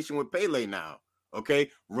conversation with Pele now. Okay,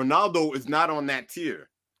 Ronaldo is not on that tier.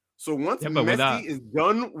 So once Messi is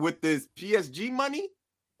done with this PSG money,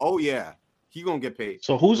 oh yeah, he gonna get paid.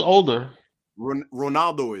 So who's older?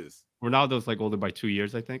 Ronaldo is. Ronaldo's like older by 2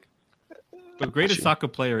 years, I think. The greatest soccer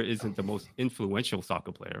player isn't the most influential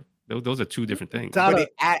soccer player. Those are two different things. But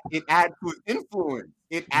it adds to his influence.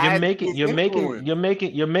 You're making.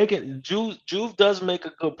 Juve does make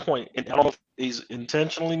a good point, and I don't know if he's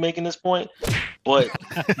intentionally making this point, but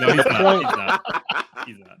no,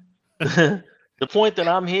 he's not. The point that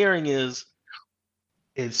I'm hearing is,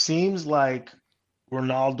 it seems like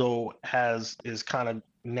Ronaldo is kind of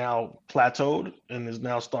now plateaued and is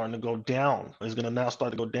now starting to go down. Is going to now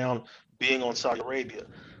start to go down, being on Saudi Arabia.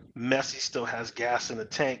 Messi still has gas in the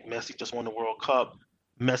tank. Messi just won the World Cup.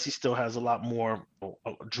 Messi still has a lot more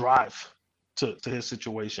drive to his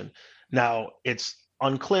situation. Now, it's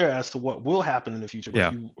unclear as to what will happen in the future. Yeah.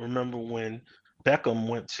 If you remember when Beckham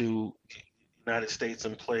went to the United States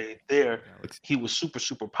and played there, he was super,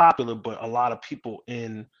 super popular, but a lot of people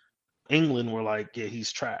in England were like, yeah,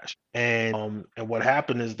 he's trash. And what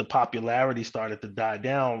happened is the popularity started to die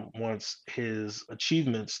down once his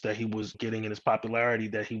achievements that he was getting in his popularity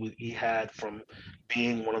that he had from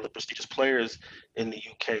being one of the prestigious players in the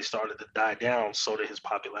UK started to die down. So did his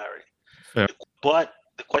popularity. Yeah. But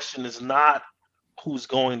the question is not who's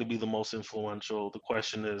going to be the most influential. The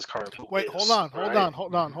question is currently. Wait, hold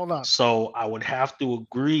on. So I would have to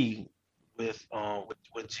agree with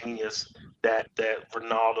Genius that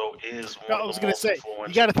Ronaldo is one I of was the going to most say, influential.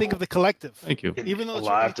 you got to think of the collective. Thank you. Even though it's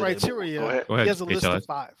alive your today. criteria, Go ahead. Go he has a ahead, list HLS. of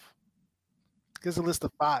 5. He has a list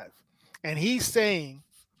of 5. And he's saying,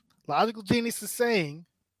 Logical Genius is saying,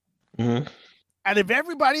 Mhm. out of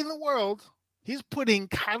everybody in the world, he's putting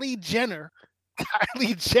Kylie Jenner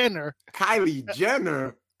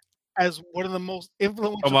as one of the most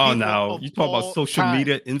influential Come on people now. of You talk about all social time.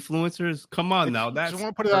 media influencers? Come on now. Just That's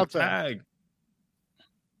wanna put it her out there. tag.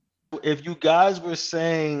 If you guys were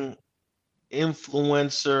saying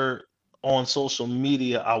influencer on social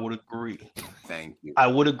media, I would agree. Thank you. I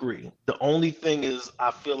would agree. The only thing is,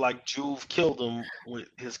 I feel like Juve killed him with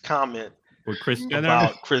his comment With Kris Jenner?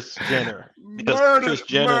 about Kris Jenner because Kris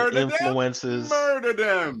Jenner influences. Murder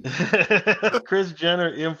them. Kris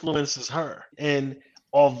Jenner influences her, and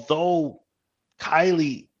although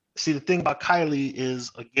Kylie, see, the thing about Kylie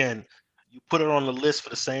is, again, you put her on the list for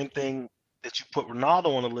the same thing that you put Ronaldo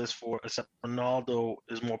on the list for, except Ronaldo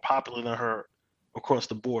is more popular than her across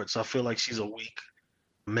the board. So I feel like she's a weak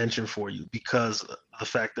mention for you because of the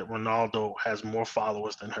fact that Ronaldo has more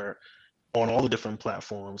followers than her on all the different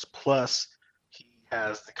platforms. Plus, he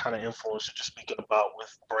has the kind of influence that you're speaking about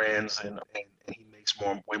with brands, and he makes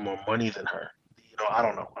way more money than her. You know, I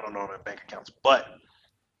don't know their bank accounts, but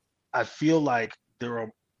I feel like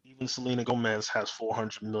even Selena Gomez has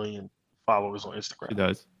 400 million followers on Instagram. She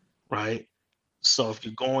does. Right? So if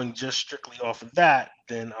you're going just strictly off of that,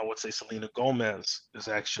 then I would say Selena Gomez is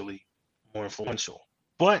actually more influential,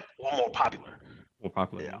 but more popular. More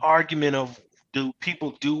popular. The argument of, do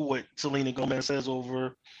people do what Selena Gomez says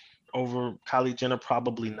over Kylie Jenner?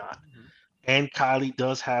 Probably not. Mm-hmm. And Kylie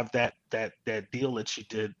does have that deal that she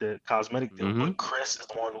did, the cosmetic deal, Mm-hmm. but Kris is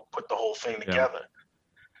the one who put the whole thing together.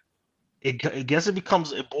 It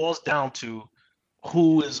boils down to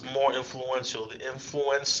who is more influential, the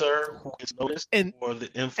influencer who gets noticed, or the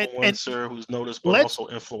influencer who's noticed but also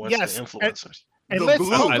influences the influencers. And The let's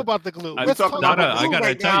glue. talk about the glue. Let's talk Dada, about the I glue gotta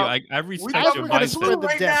right tell now. you, I respect Now your we're gonna mindset. spread the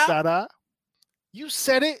Right depth, now. Dada. You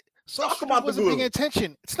said it. Talk Social about the wasn't paying glue.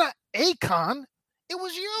 attention. It's not Akon. It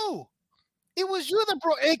was you. It was you that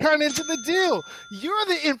brought Akon into the deal. You're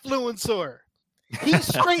the influencer. He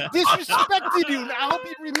straight disrespected you. Now, I hope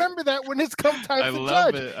you remember that when it's come time I to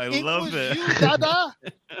love judge. it. I love was it. you, Dada.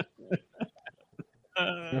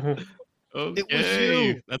 Okay, It was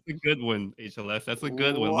you. that's a good one, HLS. That's a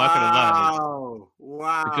good one. I'm not gonna lie.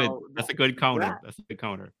 Wow. That's a good counter. That's a good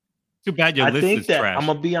counter. Too bad your I list think is that trash. I'm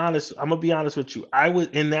gonna be honest with you. I was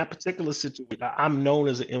in that particular situation. I'm known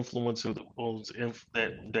as an influencer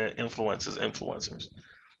that influences influencers.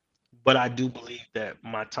 But I do believe that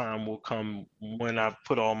my time will come when I've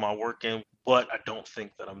put all my work in. But I don't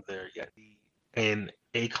think that I'm there yet. And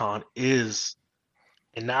Akon is,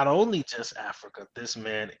 and not only just Africa. This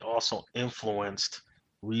man also influenced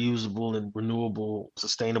reusable and renewable,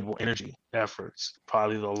 sustainable energy efforts,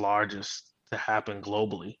 probably the largest to happen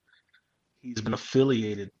globally. He's been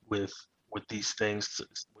affiliated with these things,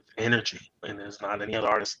 with energy, and there's not any other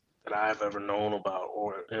artist that I've ever known about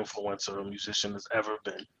or influencer or musician that's ever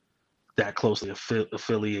been that closely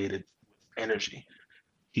affiliated with energy.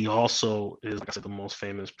 He also is, like I said, the most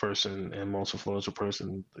famous person and most influential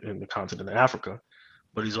person in the continent of Africa.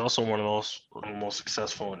 But he's also one of the most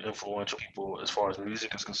successful and influential people as far as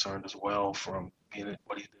music is concerned as well, from being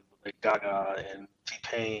what he did with Lady Gaga and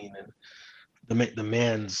T-Pain, and the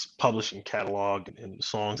man's publishing catalog and the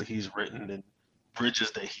songs that he's written and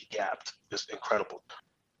bridges that he gapped is incredible.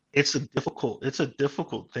 It's a difficult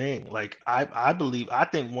thing. Like I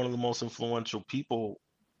think one of the most influential people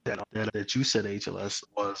that you said, HLS,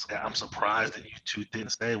 was, that I'm surprised that you two didn't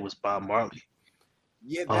say, was Bob Marley.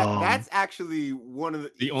 Yeah, that's actually one of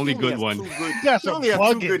the only good one. He only has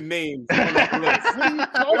two good names on the list.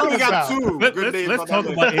 He only got two good names. Let's talk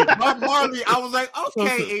about it. Bob Marley. I was like,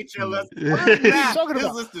 okay, HLS.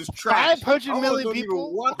 His list is trash. 500 million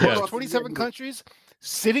people across 27 countries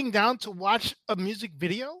sitting down to watch a music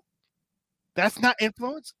video. That's not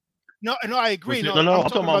influence. No, I agree. No, I'm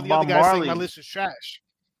talking about the other guy saying my list is trash.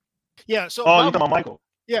 Yeah. So. Oh, you're talking about Michael.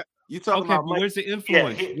 Yeah. You talking about where's the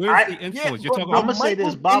influence? Where's the influence? You're talking about. I'm gonna say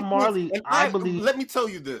this, Bob Marley. I believe. Let me tell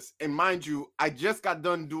you this, and mind you, I just got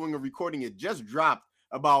done doing a recording. It just dropped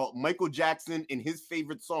about Michael Jackson and his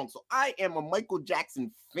favorite song. So I am a Michael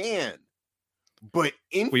Jackson fan, but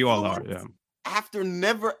we all are. Yeah. After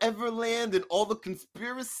Never Everland and all the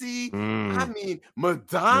conspiracy, I mean,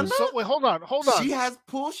 Madonna. So, wait, hold on. She has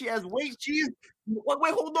pull. She has weight.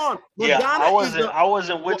 Wait, hold on. Yeah, Madonna I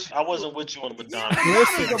wasn't with you on Madonna.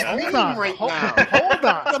 Listen, hold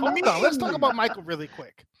on. Let's talk about Michael really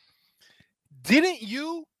quick. Didn't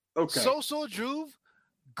you, So Juve,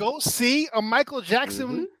 go see a Michael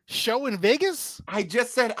Jackson show in Vegas? I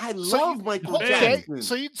just said I love Michael Jackson.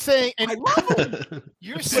 So you're saying, and I love him.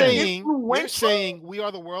 You're saying We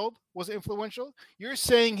Are the World was influential. You're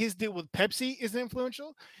saying his deal with Pepsi is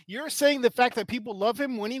influential. You're saying the fact that people love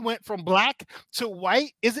him when he went from black to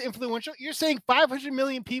white is influential. You're saying 500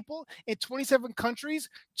 million people in 27 countries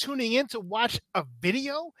tuning in to watch a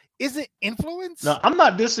video isn't influence? No, I'm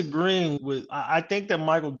not disagreeing with. I think that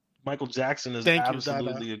Michael Jackson is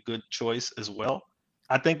absolutely a good choice as well.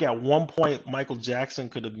 I think at one point Michael Jackson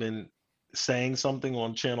could have been saying something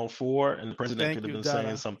on Channel 4 and the president could have been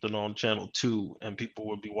saying something on Channel 2 and people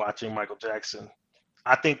would be watching Michael Jackson.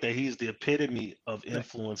 I think that he's the epitome of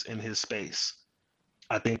influence in his space.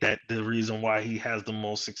 I think that the reason why he has the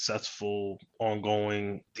most successful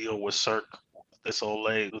ongoing deal with Cirque du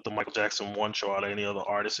Soleil with the Michael Jackson One show out of any other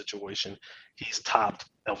artist situation, he's topped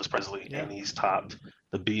Elvis Presley and he's topped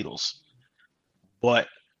the Beatles. But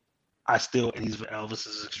Elvis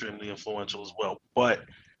is extremely influential as well. But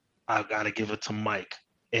I've got to give it to Mike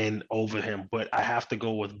and over him. But I have to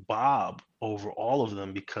go with Bob over all of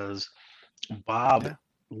them because Bob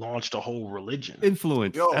launched a whole religion.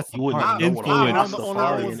 Influence. You wouldn't know what I'm the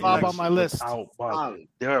only one Bob on my list.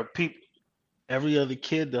 There are people, every other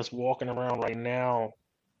kid that's walking around right now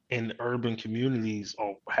in urban communities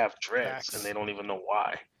or have dreads and they don't even know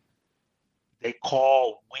why. They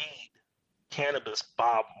call weed, cannabis,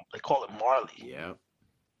 Bob. They call it Marley. Yeah.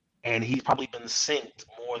 And he's probably been synced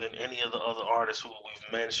more than any of the other artists who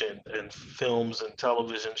we've mentioned in films and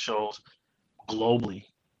television shows globally,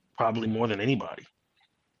 probably more than anybody.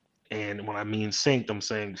 And when I mean synced, I'm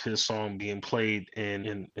saying his song being played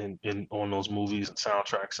in on those movies and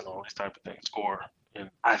soundtracks and all these type of things, score.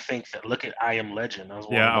 And I think that look at I Am Legend. That was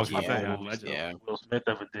one of the most popular movies that Will Smith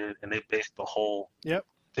ever did, and they based the whole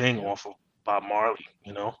thing off of Bob Marley,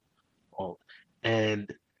 you know.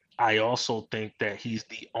 And I also think that he is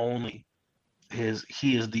the only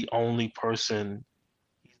person.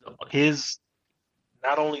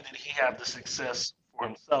 Not only did he have the success for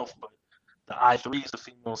himself, but the I3s, the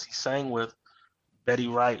females he sang with, Betty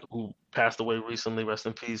Wright, who passed away recently, rest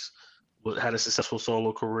in peace, had a successful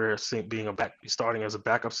solo career, starting as a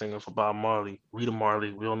backup singer for Bob Marley. Rita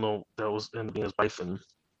Marley, we all know that was ended being his wife, and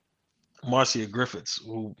Marcia Griffiths,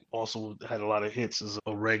 who also had a lot of hits as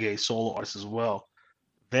a reggae solo artist as well.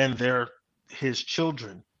 Then there, his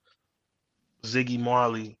children, Ziggy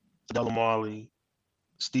Marley, Della Marley,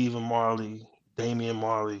 Stephen Marley, Damian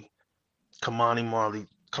Marley, Kamani Marley.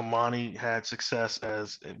 Kamani had success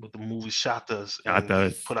with the movie Shatas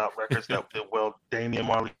and put out records that did well. Damian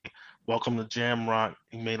Marley, Welcome to Jamrock.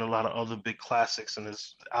 He made a lot of other big classics in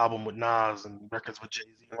his album with Nas and records with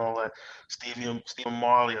Jay-Z and all that. Stephen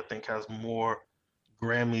Marley, I think, has more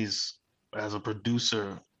Grammys as a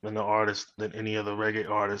producer and an artist than any other reggae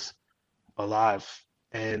artist alive.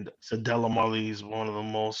 And Cedella Marley is one of the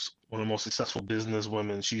most successful business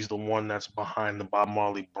women. She's the one that's behind the Bob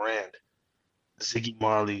Marley brand. Ziggy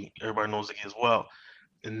Marley, everybody knows Ziggy as well.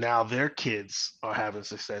 and now their kids are having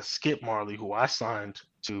success. Skip Marley, who I signed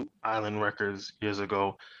to Island Records years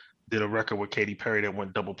ago, did a record with Katy Perry that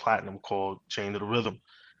went double platinum called Chain to the Rhythm.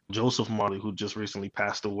 Joseph Marley, who just recently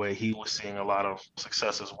passed away, he was seeing a lot of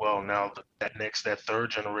success as well. Now that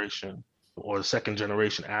third generation or the second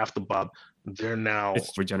generation after Bob, they're now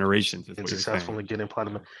It's for generations. and successfully getting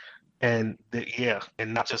platinum. And they're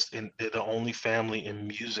not just they're the only family in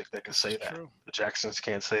music that can say that. True. The Jacksons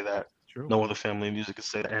can't say that. True. No other family in music can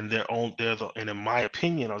say that. And and in my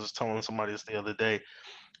opinion, I was just telling somebody this the other day,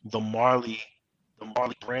 the Marley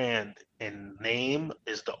brand and name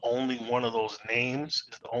is the only one of those names,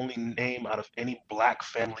 is the only name out of any black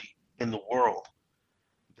family in the world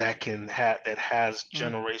that has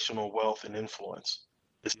generational wealth and influence.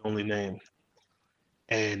 It's the only name.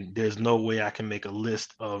 And there's no way I can make a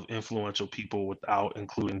list of influential people without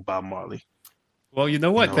including Bob Marley. Well, you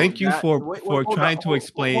know what? Thank you for trying to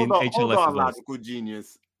explain HLS. Hold on, Logical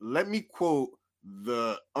Genius. Let me quote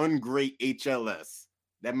the ungreat HLS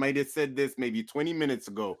that might have said this maybe 20 minutes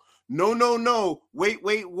ago. No.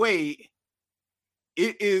 Wait.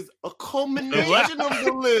 It is a culmination of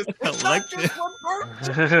the list. It's not just one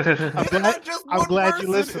person. I'm glad you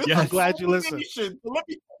listened. Yes. I'm glad you listened. So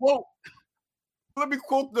let me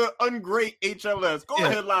quote the ungreat HLS. Go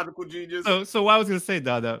ahead, Logical Genius. So what I was gonna say,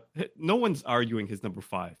 Dada, no one's arguing his number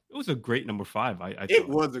 5. It was a great number 5. It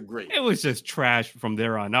was a great. It was just trash from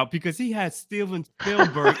there on out because he had Steven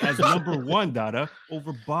Spielberg as number 1, Dada,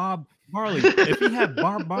 over Bob Marley. If he had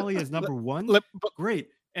Bob Marley as number 1, great.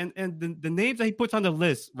 And the names that he puts on the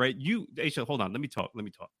list, right? Hold on, let me talk.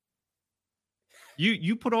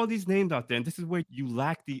 You put all these names out there, and this is where you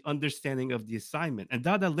lack the understanding of the assignment. And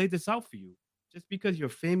Dada laid this out for you. Just because you're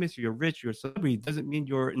famous, you're rich, you're a celebrity, doesn't mean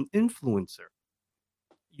you're an influencer.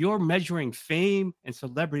 You're measuring fame and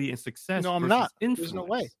celebrity and success. No, I'm not. Influence. There's no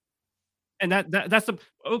way. And that's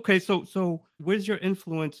okay. So where's your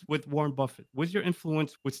influence with Warren Buffett? Where's your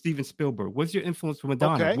influence with Steven Spielberg? Where's your influence with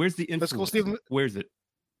Madonna? Okay. Where's the influence? Let's go, Steven. Where's it?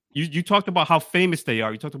 You talked about how famous they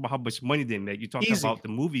are. You talked about how much money they make. You talked about the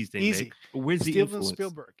movies they make. But where's the influence? Steven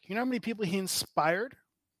Spielberg. You know how many people he inspired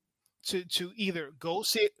to either go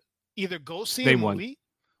see a movie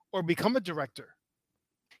or become a director?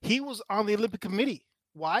 He was on the Olympic Committee.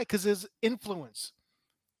 Why? Because his influence.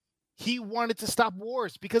 He wanted to stop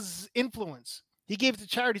wars because of his influence. He gave it to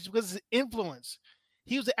charities because of his influence.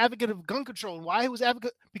 He was an advocate of gun control. And why he was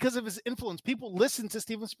advocate? Because of his influence. People listened to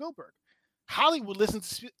Steven Spielberg. Hollywood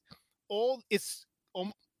listens to it's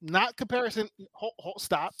not comparison.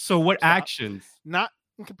 Stop. So what actions? Not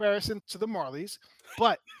in comparison to the Marleys,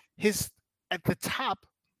 but his at the top,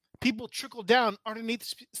 people trickle down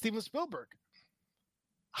underneath Steven Spielberg.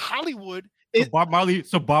 Hollywood. So Bob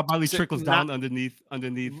Marley trickles down underneath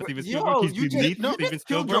Steven Spielberg. He's beneath Steven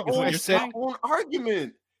Spielberg. Is what you're saying? Own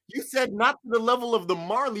argument. You said not to the level of the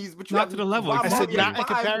Marleys, but not to the level. I said not in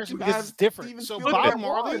comparison because it's different. So Bob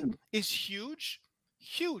Marley is huge.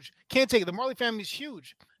 Can't take it. The Marley family is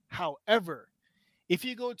huge. However, if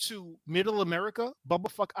you go to Middle America,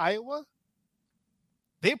 Bumblefuck, Iowa,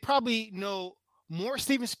 they probably know more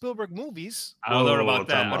Steven Spielberg movies. I don't know about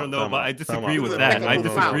that. I don't know, but I disagree with that. I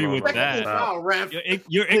disagree with that.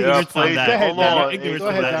 You're ignorant on that. Go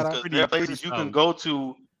ahead. There are places you can go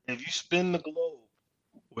to if you spin the globe.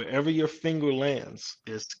 Wherever your finger lands,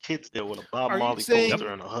 there's kids there with a Bob Marley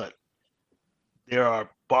poster in a hut. There are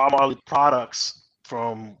Bob Marley products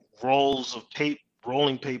from rolls of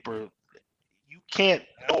rolling paper. You can't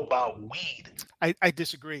know about weed. I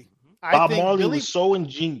disagree. Bob Marley was so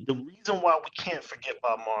ingenious. The reason why we can't forget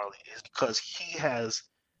Bob Marley is because he has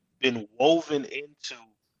been woven into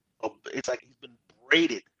it's like he's been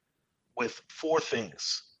braided with 4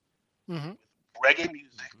 things. Mm-hmm. Reggae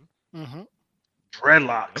music. Mm-hmm.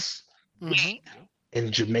 Dreadlocks, weed,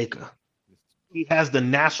 and Jamaica. He has the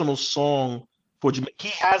national song for Jamaica. He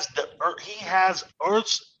has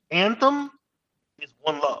Earth's anthem is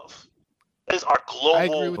One Love. That is our global. I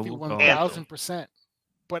agree with you 1,000%.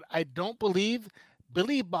 But I don't believe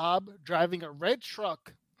Billy Bob driving a red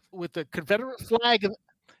truck with the Confederate flag.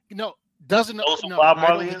 Doesn't know. Knows who Bob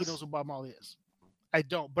Marley is? He knows who Bob Marley is. I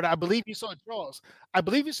don't. But I believe you saw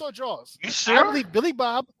Jaws. You sure? I believe Billy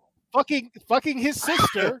Bob. Fucking his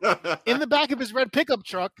sister in the back of his red pickup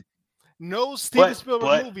truck knows Steven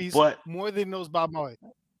Spielberg movies more than knows Bob Marley.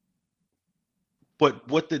 But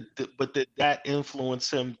did that influence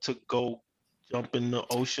him to go jump in the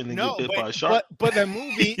ocean and get bit by a shark? But that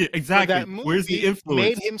movie exactly. That movie Where's the influence?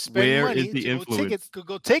 Made him spend money is the influence? to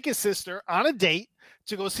go take his sister on a date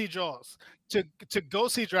to go see Jaws, to go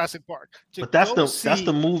see Jurassic Park. But that's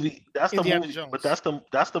the movie. That's the movie. But that's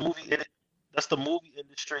the movie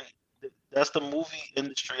industry that's the movie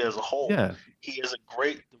industry as a whole. Yeah, He is a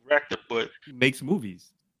great director, but he makes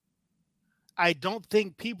movies. I don't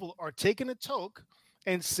think people are taking a toke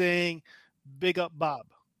and saying, big up Bob.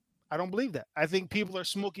 I don't believe that. I think people are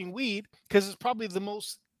smoking weed because it's probably the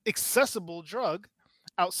most accessible drug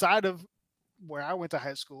outside of where I went to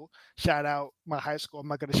high school. Shout out my high school. I'm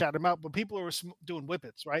not going to shout them out, but people are doing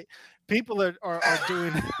whippets, right? People are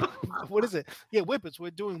doing, what is it? Yeah, whippets.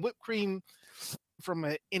 We're doing whipped cream from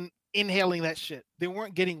inhaling that shit. They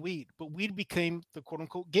weren't getting weed, but weed became the quote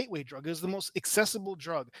unquote gateway drug. It was the most accessible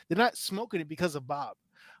drug. They're not smoking it because of Bob.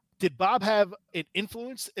 Did Bob have an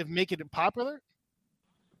influence of making it popular?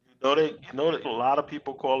 you know that a lot of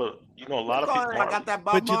people call it. A lot of people. I got that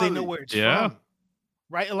Bob But do they know Marley. where it's Yeah. from?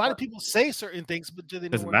 Right? A lot of people say certain things, but do they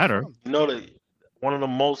know Doesn't where matter. it's from? You know that one of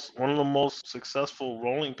the most successful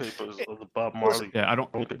rolling papers of the Bob Marley. Yeah, I don't.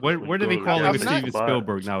 rolling papers What when are you they go to calling the a gas station Steven to buy it.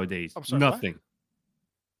 Spielberg nowadays? I'm sorry, what? Nothing.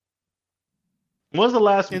 When's the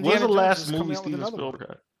last Indiana Jones last is coming movie out with Steven another one. Spielberg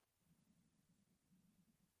had?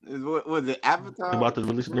 What was it? Avatar? They're about to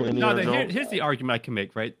release a new No, Indiana Jones. here's the argument I can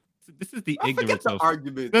make. Right, this is the I forget ignorance the of.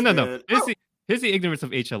 arguments. No. man. Here's the ignorance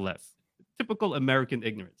of HLS. Typical American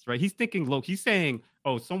ignorance, right? He's thinking low. He's saying,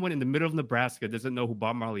 "Oh, someone in the middle of Nebraska doesn't know who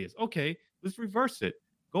Bob Marley is." Okay, let's reverse it.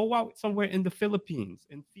 Go out somewhere in the Philippines,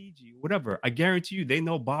 in Fiji, whatever. I guarantee you, they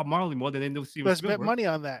know Bob Marley more than they know Steven Let's bet Spielberg. money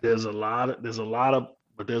on that. There's a lot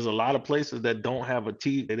of places that don't have a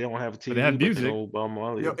TV. They don't have a TV. they have but music. know Bob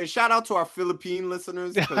Marley. Yo, and shout out to our Philippine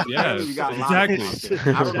listeners. 'Cause Yeah, apparently we got a lot of them out exactly.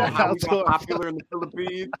 there. I don't know Shout how we out to got our- popular in the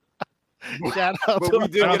Philippines, Shout out but to we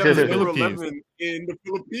did Shout out get to up the to number Philippines. 11 in the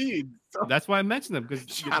Philippines. So, That's why I mentioned them because,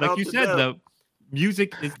 Shout like out you to said, them. the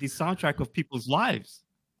music is the soundtrack of people's lives.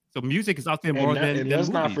 So music is out there more than let's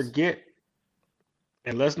not movies. forget.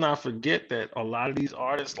 And let's not forget that a lot of these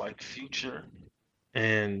artists like Future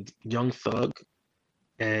and Young Thug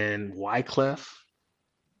and Wyclef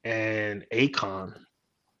and Akon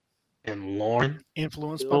and Lauren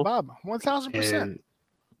influenced by Bill, Bob. 1,000%. and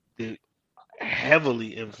they heavily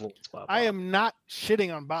influenced by Bob. I am not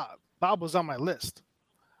shitting on Bob. Bob was on my list.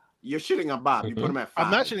 you're shitting on Bob. You put him at 5.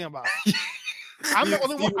 I'm not shitting on Bob. I'm the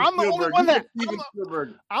only one. Steven I'm the only Spielberg. one You that. put Steven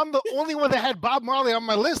Spielberg. I'm the only one that had Bob Marley on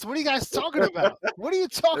my list. What are you guys talking about? What are you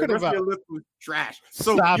The talking rest of about? your list was trash.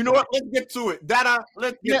 So Stop you know it. what? Let's get to it. Dada,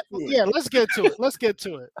 let's Yeah, get to it. yeah. Let's get to it. Let's get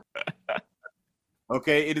to it.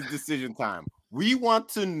 Okay, it is decision time. We want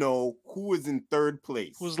to know who is in third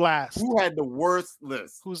place. Who's last? Who had the worst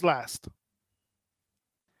list? Who's last?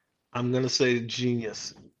 I'm gonna say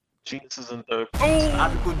Genius. Genius is in third.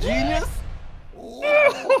 Logical genius?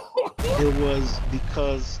 It was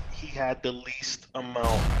because he had the least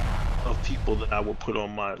amount of people that I would put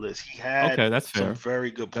on my list. He had Okay, that's some fair.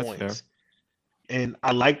 very good That's points. fair. And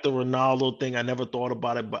I like the Ronaldo thing. I never thought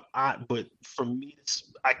about it, but for me,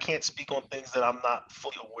 I can't speak on things that I'm not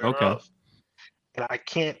fully aware Okay. of. And I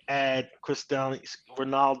can't add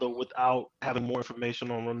Ronaldo without having more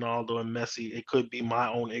information on Ronaldo and Messi. It could be my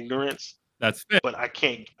own ignorance, That's fair. but I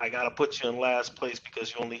can't. I gotta put you in last place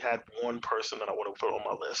because you only had one person that I would have put on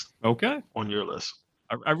my list, Okay. on your list.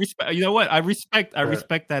 I respect. You know what? I respect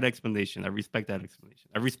Right. that explanation. I respect that explanation.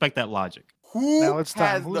 I respect that logic. Who Now it's time.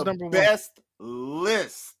 has Who's the number one? best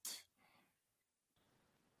list?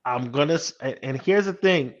 I'm gonna, and here's the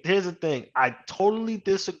thing. I totally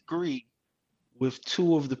disagree with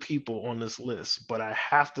two of the people on this list, but I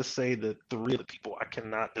have to say that three of the people I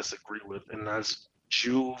cannot disagree with, and that's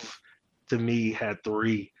Juve. To me, had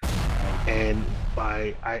 3, and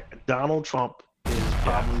Donald Trump is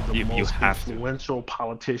probably the you most have to. influential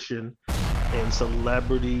politician and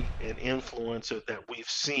celebrity and influencer that we've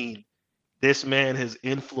seen. This man has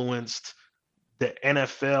influenced the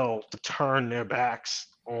NFL to turn their backs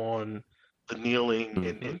on the kneeling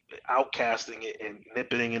and outcasting it and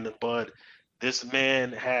nipping in the bud. This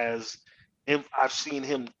man has, I've seen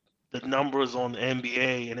him, the numbers on the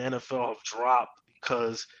NBA and NFL have dropped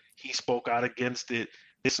because he spoke out against it.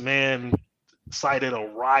 This man cited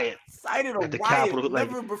a riot. Cited a At the riot Capitol, like,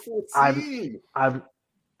 never before I've- seen.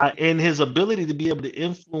 And his ability to be able to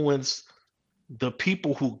influence the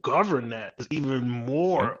people who govern that is even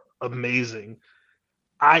more amazing.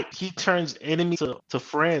 He turns enemies to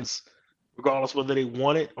friends, regardless whether they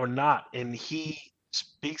want it or not. And he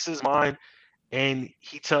speaks his mind and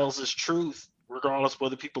he tells his truth, regardless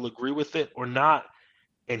whether people agree with it or not.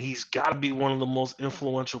 And he's got to be one of the most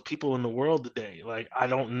influential people in the world today. Like, I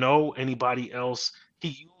don't know anybody else. He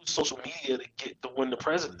used social media to win the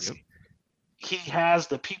presidency. Yep. He has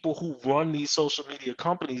the people who run these social media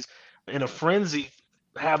companies in a frenzy,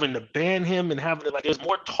 having to ban him and having to, like, there's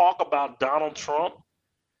more talk about Donald Trump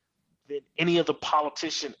than any other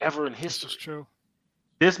politician ever in This is history. true.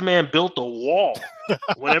 This man built a wall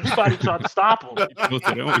when everybody tried to stop him.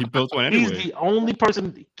 He built one anyway. He's the only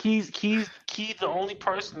person. He's the only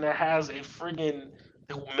person that has a friggin'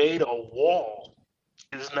 who made a wall.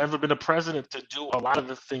 There's never been a president to do a lot of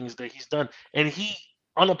the things that he's done, and he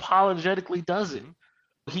unapologetically does it.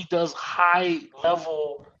 He does high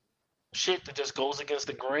level shit that just goes against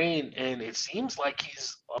the grain, and it seems like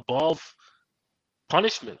he's above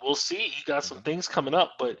punishment. We'll see. He got some things coming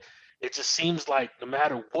up, but it just seems like no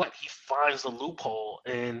matter what, he finds the loophole,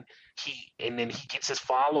 and then he gets his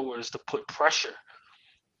followers to put pressure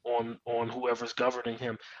on whoever's governing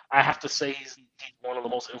him. I have to say he's one of the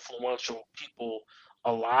most influential people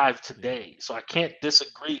alive today. So I can't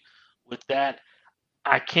disagree with that.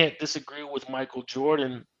 I can't disagree with Michael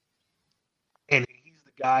Jordan, and he's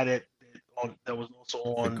the guy that was also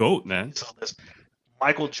on the GOAT, man.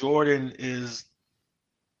 Michael Jordan is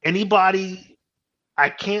anybody. I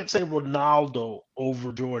can't say Ronaldo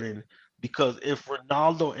over Jordan, because if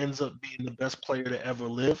Ronaldo ends up being the best player to ever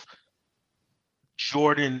live,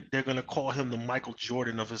 Jordan, they're gonna call him the Michael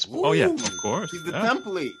Jordan of his sport. Oh yeah, of course. He's the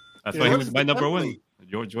template. That's why he was my number one.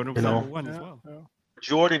 Jordan was number one as well.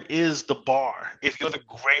 Jordan is the bar. If you're the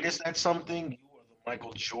greatest at something, you are the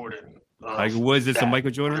Michael Jordan. Tiger Woods is the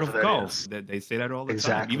Michael Jordan of golf. They say that all the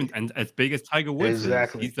time. Even and as big as Tiger Woods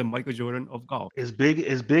is, he's the Michael Jordan of golf. As big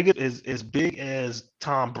as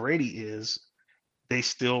Tom Brady is, they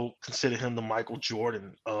still consider him the Michael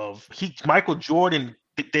Jordan of Michael Jordan.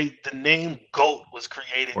 The name GOAT was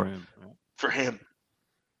created for him.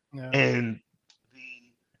 Yeah. And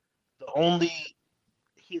the only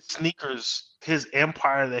his sneakers, his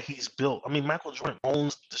empire that he's built. I mean, Michael Jordan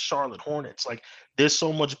owns the Charlotte Hornets. Like, there's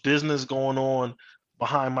so much business going on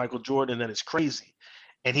behind Michael Jordan that it's crazy.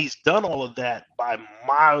 And he's done all of that by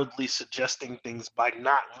mildly suggesting things, by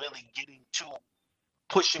not really getting too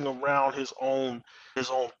pushing around his own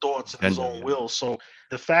thoughts and his own will. So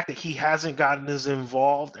the fact that he hasn't gotten as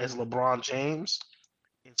involved as LeBron James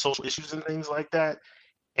in social issues and things like that,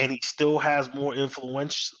 and he still has more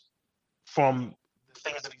influence from the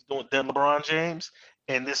things that he's doing than LeBron James,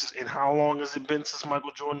 and how long has it been since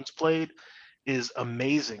Michael Jordan's played, is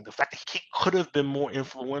amazing. The fact that he could have been more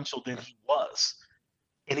influential than he was,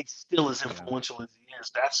 and he still as influential as he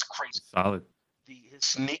is, that's crazy. Solid. His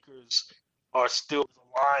sneakers are still the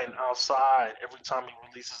line outside every time he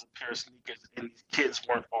releases a pair of sneakers, and these kids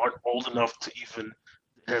aren't old enough to even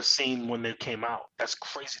have seen when they came out. That's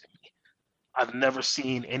crazy to me. I've never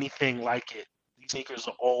seen anything like it. These sneakers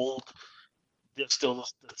are old. They're still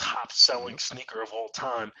the top selling sneaker of all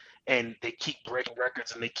time, and they keep breaking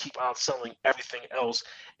records and they keep outselling everything else.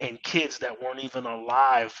 And kids that weren't even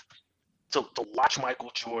alive to watch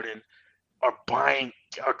Michael Jordan are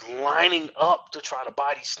lining up to try to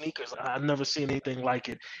buy these sneakers. I've never seen anything like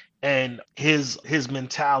it. And his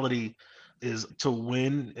mentality is to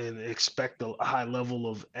win and expect a high level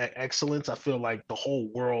of excellence. I feel like the whole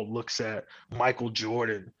world looks at Michael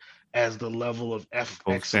Jordan as the level of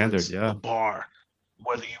excellence, standard, the bar.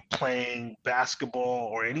 Whether you're playing basketball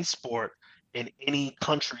or any sport in any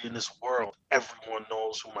country in this world, everyone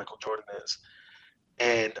knows who Michael Jordan is.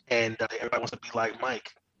 And everybody wants to be like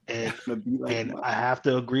Mike. And I have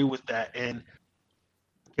to agree with that. And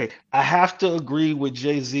I have to agree with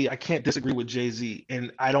Jay-Z. I can't disagree with Jay-Z.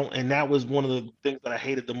 And that was one of the things that I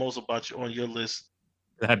hated the most about you on your list.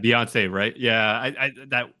 That Beyonce, right? Yeah,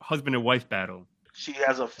 that husband and wife battle. She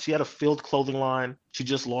had a field clothing line. She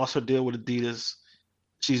just lost her deal with Adidas.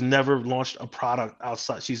 She's never launched a product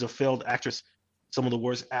outside. She's a failed actress. Some of the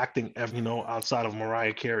worst acting ever, outside of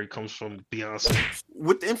Mariah Carey, comes from Beyonce.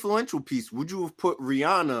 With the influential piece, would you have put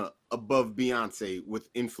Rihanna above Beyonce with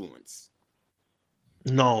influence?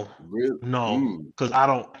 No, really? No, because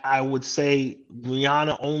I would say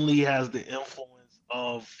Rihanna only has the influence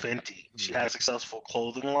of Fenty. She has a successful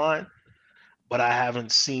clothing line, but I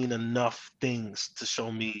haven't seen enough things to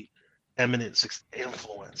show me eminent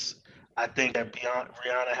influence. I think that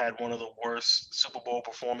Rihanna had one of the worst Super Bowl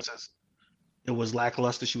performances. It was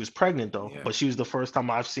lackluster. She was pregnant though, but she was the first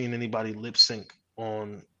time I've seen anybody lip sync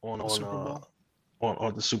on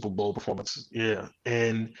the Super Bowl performance. Yeah,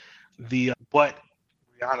 and but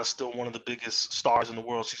Rihanna's still one of the biggest stars in the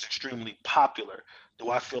world. She's extremely popular.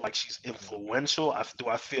 Do I feel like she's influential? Do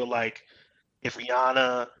I feel like if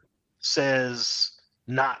Rihanna says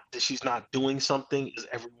that she's not doing something, is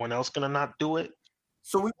everyone else gonna not do it?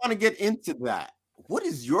 So we want to get into that. What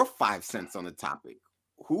is your 5 cents on the topic?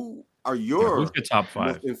 Who are who's your top 5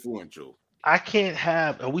 most influential? I can't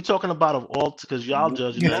have. Are we talking about of all? Because y'all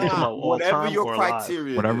judging. Whatever your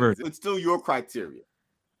criteria, whatever. It's still your criteria.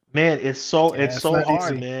 Man, it's so it's not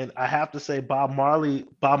hard, easy. man. I have to say Bob Marley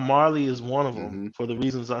is one of them for the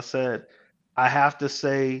reasons I said. I have to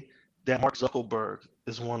say that Mark Zuckerberg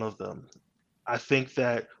is one of them. I think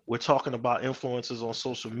that we're talking about influencers on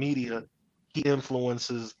social media. He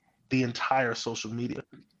influences the entire social media.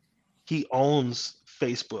 He owns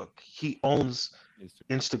Facebook. He owns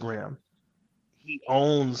Instagram. He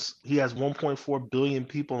has 1.4 billion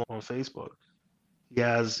people on Facebook. He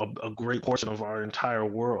has a great portion of our entire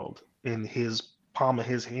world in his palm of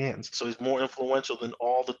his hands. So he's more influential than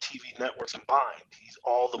all the TV networks combined. He's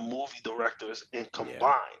all the movie directors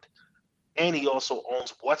combined. And he also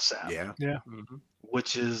owns WhatsApp. Yeah.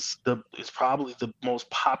 Which is probably the most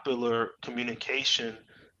popular communication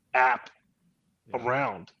app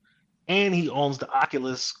around. And he owns the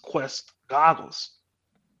Oculus Quest goggles,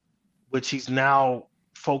 which he's now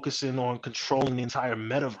focusing on controlling the entire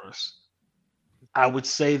metaverse. I would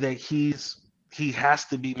say that he has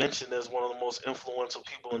to be mentioned as one of the most influential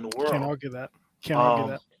people in the world. Can't argue that.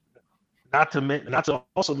 Not to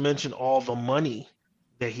also mention all the money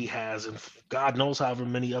that he has, and God knows however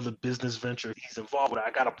many other business ventures he's involved with.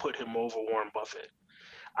 I got to put him over Warren Buffett.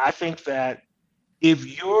 I think that if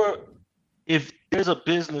there's a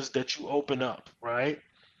business that you open up, right?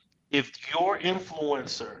 If your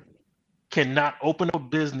influencer cannot open up a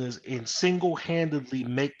business and single-handedly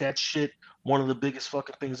make that shit one of the biggest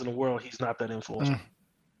fucking things in the world, he's not that influential.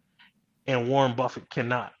 And Warren Buffett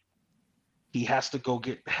cannot. He has to go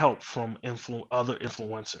get help from other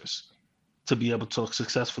influencers to be able to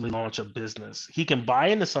successfully launch a business. He can buy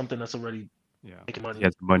into something that's already making money. He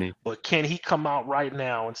has money. But can he come out right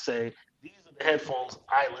now and say, these are the headphones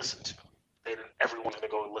I listen to? And everyone's going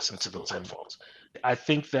to go and listen to those headphones. I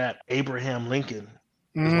think that Abraham Lincoln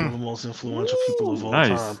is one of the most influential people of all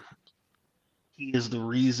time. He is the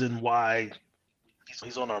reason why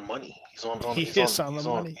he's on our money. He's on our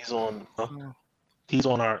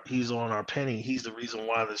penny. He's the reason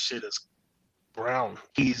why this shit is brown.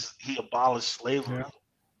 He abolished slavery.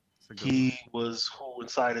 He was who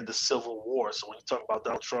incited the Civil War. So when you talk about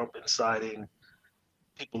Donald Trump inciting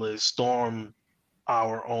people to storm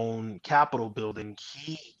our own Capitol building,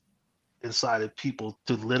 he incited people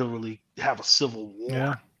to literally have a civil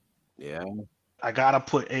war. Yeah. I gotta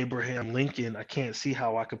put Abraham Lincoln. I can't see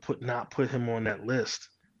how I could not put him on that list.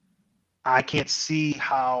 But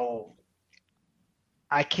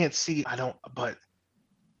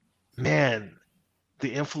man,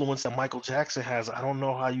 the influence that Michael Jackson has, I don't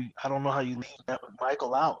know how you leave that with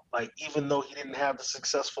Michael out. Like, even though he didn't have the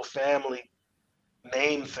successful family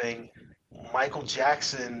name thing, Michael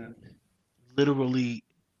Jackson literally,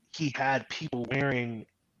 he had people wearing,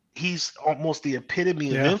 he's almost the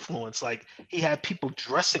epitome of influence. Like, he had people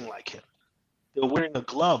dressing like him. They're wearing a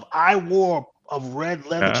glove. I wore a red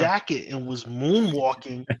leather jacket and was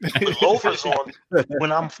moonwalking with loafers on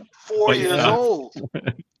when I'm 4 years old.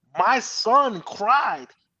 My son cried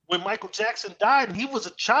when Michael Jackson died, and he was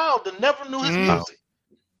a child that never knew his music.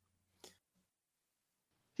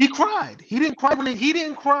 He cried. He didn't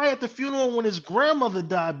cry at the funeral when his grandmother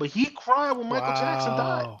died, but he cried when Michael Jackson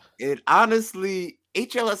died. It honestly,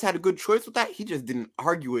 HLS had a good choice with that. He just didn't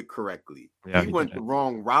argue it correctly. He went the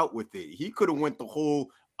wrong route with it. He could have went the whole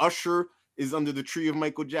Usher is under the tree of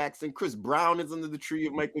Michael Jackson. Chris Brown is under the tree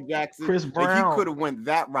of Michael Jackson. Chris Brown. He could have went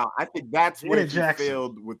that route. I think that's where he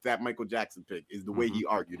failed with that Michael Jackson pick, is the way he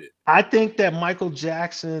argued it. I think that Michael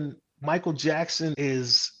Jackson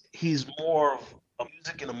he's more of a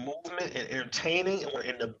music and a movement and entertaining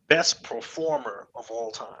and the best performer of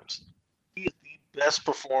all times. He is the best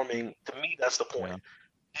performing. To me, that's the point.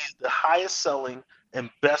 He's the highest selling and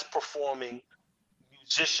best performing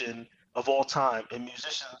musician of all time, and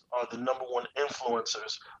musicians are the number one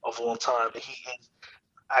influencers of all time.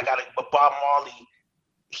 But Bob Marley,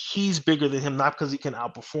 he's bigger than him, not because he can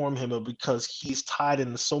outperform him, but because he's tied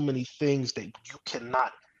into so many things that you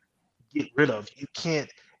cannot get rid of. You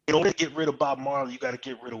can't, in order to get rid of Bob Marley, you got to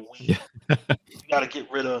get rid of weed. You got to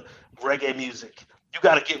get rid of reggae music. You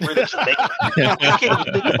got to get rid of Jamaica. You can't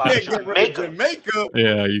even think about Jamaica.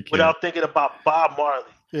 Yeah, you can't. Without thinking about Bob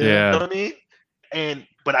Marley. Yeah. You know what I mean?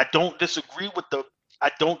 But I don't disagree with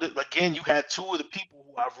again, you had two of the people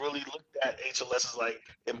who I've really looked at HLS is like,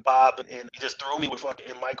 and Bob, and you just threw me with fucking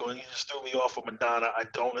and Michael, and you just threw me off with Madonna. I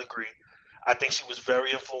don't agree. I think she was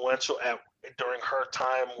very influential during her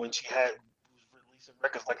time when she was releasing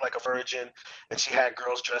records like a Virgin, and she had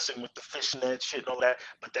girls dressing with the fishnet shit and all that.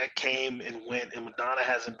 But that came and went, and Madonna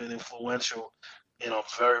hasn't been influential in a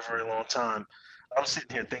very, very long time. I'm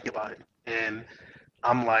sitting here thinking about it, and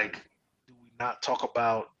I'm like, do we not talk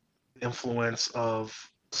about the influence of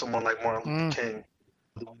someone like Martin Luther King?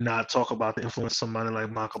 not talk about the influence of somebody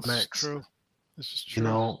like Malcolm This is X. true. This is true. You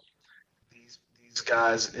know, these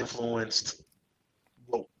guys influenced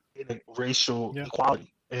racial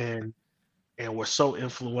equality, and were so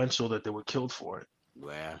influential that they were killed for it.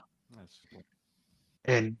 Wow.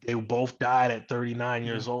 And they both died at 39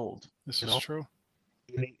 years old. This is true.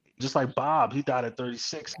 Just like Bob, he died at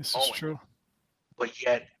 36. This is true. But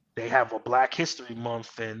yet they have a Black History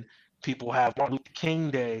Month, and people have Martin Luther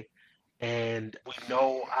King Day, and we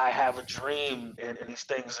know I Have a Dream, and these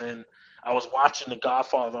things. And I was watching The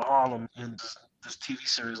Godfather of Harlem in this TV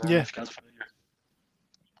series. I don't know if you guys are familiar.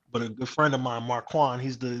 But a good friend of mine, Marquand,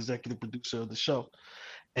 he's the executive producer of the show,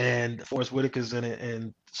 and Forrest Whitaker's in it.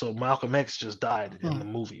 And so Malcolm X just died in the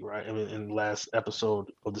movie, right? I mean, in the last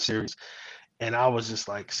episode of the series. And I was just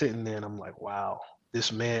like sitting there, and I'm like, wow,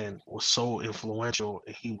 this man was so influential,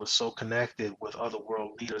 and he was so connected with other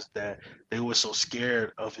world leaders that they were so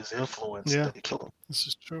scared of his influence that they killed him. This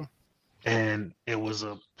is true. And it was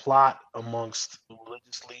a plot amongst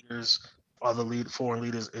religious leaders, other foreign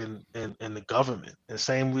leaders in the government. And the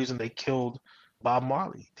same reason they killed Bob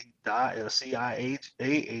Marley. He died, a CIA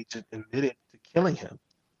agent admitted to killing him.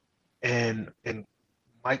 And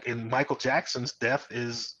Michael Jackson's death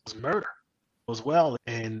is murder as well.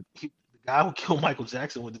 And the guy who killed Michael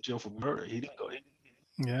Jackson went to jail for murder. He didn't go.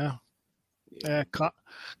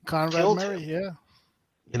 Conrad Murray. Yeah.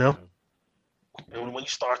 You know. And when you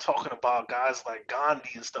start talking about guys like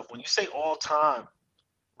Gandhi and stuff, when you say all time,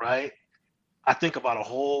 right? I think about a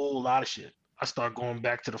whole lot of shit. I start going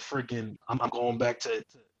back to I'm going back to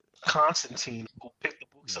Constantine, who picked the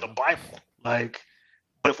books of the Bible. Like,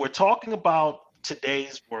 but if we're talking about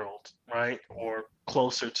today's world, right, or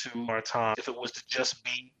closer to our time, if it was to just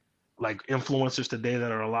be like influencers today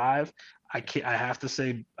that are alive, I have to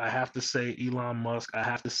say Elon Musk. I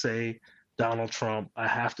have to say Donald Trump. I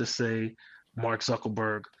have to say Mark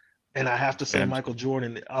Zuckerberg, and I have to say Michael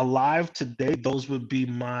Jordan. Alive today, those would be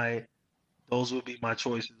my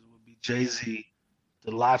choices. It would be Jay-Z,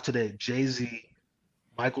 alive today, Jay-Z,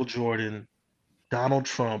 Michael Jordan, Donald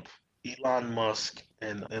Trump, Elon Musk,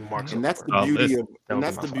 and Mark Zuckerberg. And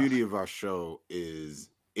that's the beauty of our show is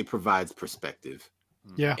it provides perspective.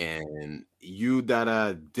 Yeah. And you,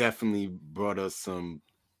 Dada, definitely brought us some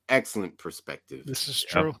excellent perspective. This is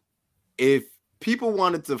true. If people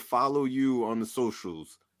wanted to follow you on the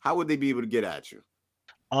socials, how would they be able to get at you?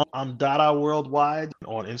 I'm Dada Worldwide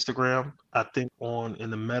on Instagram. I think in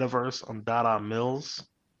the metaverse, I'm Dada Mills,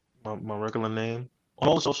 my regular name. On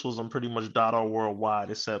all socials, I'm pretty much Dada Worldwide,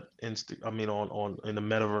 except on in the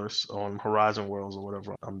metaverse on Horizon Worlds or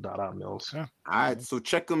whatever. I'm Dada Mills. Okay. All right, so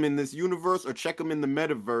check them in this universe or check them in the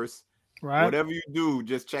metaverse. Right. Whatever you do,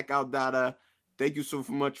 just check out Dada. Thank you so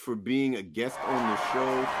much for being a guest on the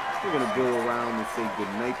show. We're gonna go around and say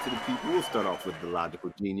good night to the people. We'll start off with the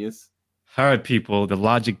Logical Genius. All right, people. The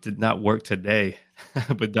logic did not work today,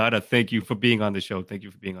 but Dada, thank you for being on the show. Thank you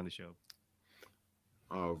for being on the show.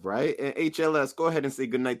 All right, and HLS, go ahead and say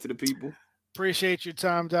good night to the people. Appreciate your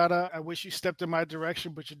time, Dada. I wish you stepped in my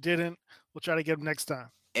direction, but you didn't. We'll try to get him next time.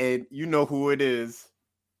 And you know who it is.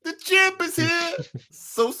 The champ is here.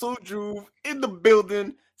 So Juve in the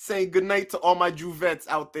building, saying good night to all my Juvettes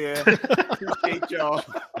out there. Appreciate y'all.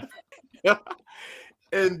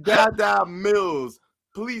 And Dada Mills,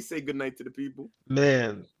 please say good night to the people.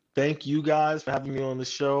 Man, thank you guys for having me on the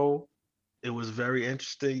show. It was very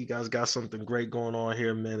interesting. You guys got something great going on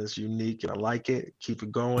here, man. It's unique and I like it. Keep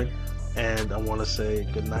it going. And I want to say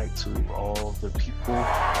good night to all the people.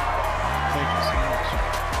 Thank you so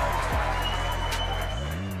much.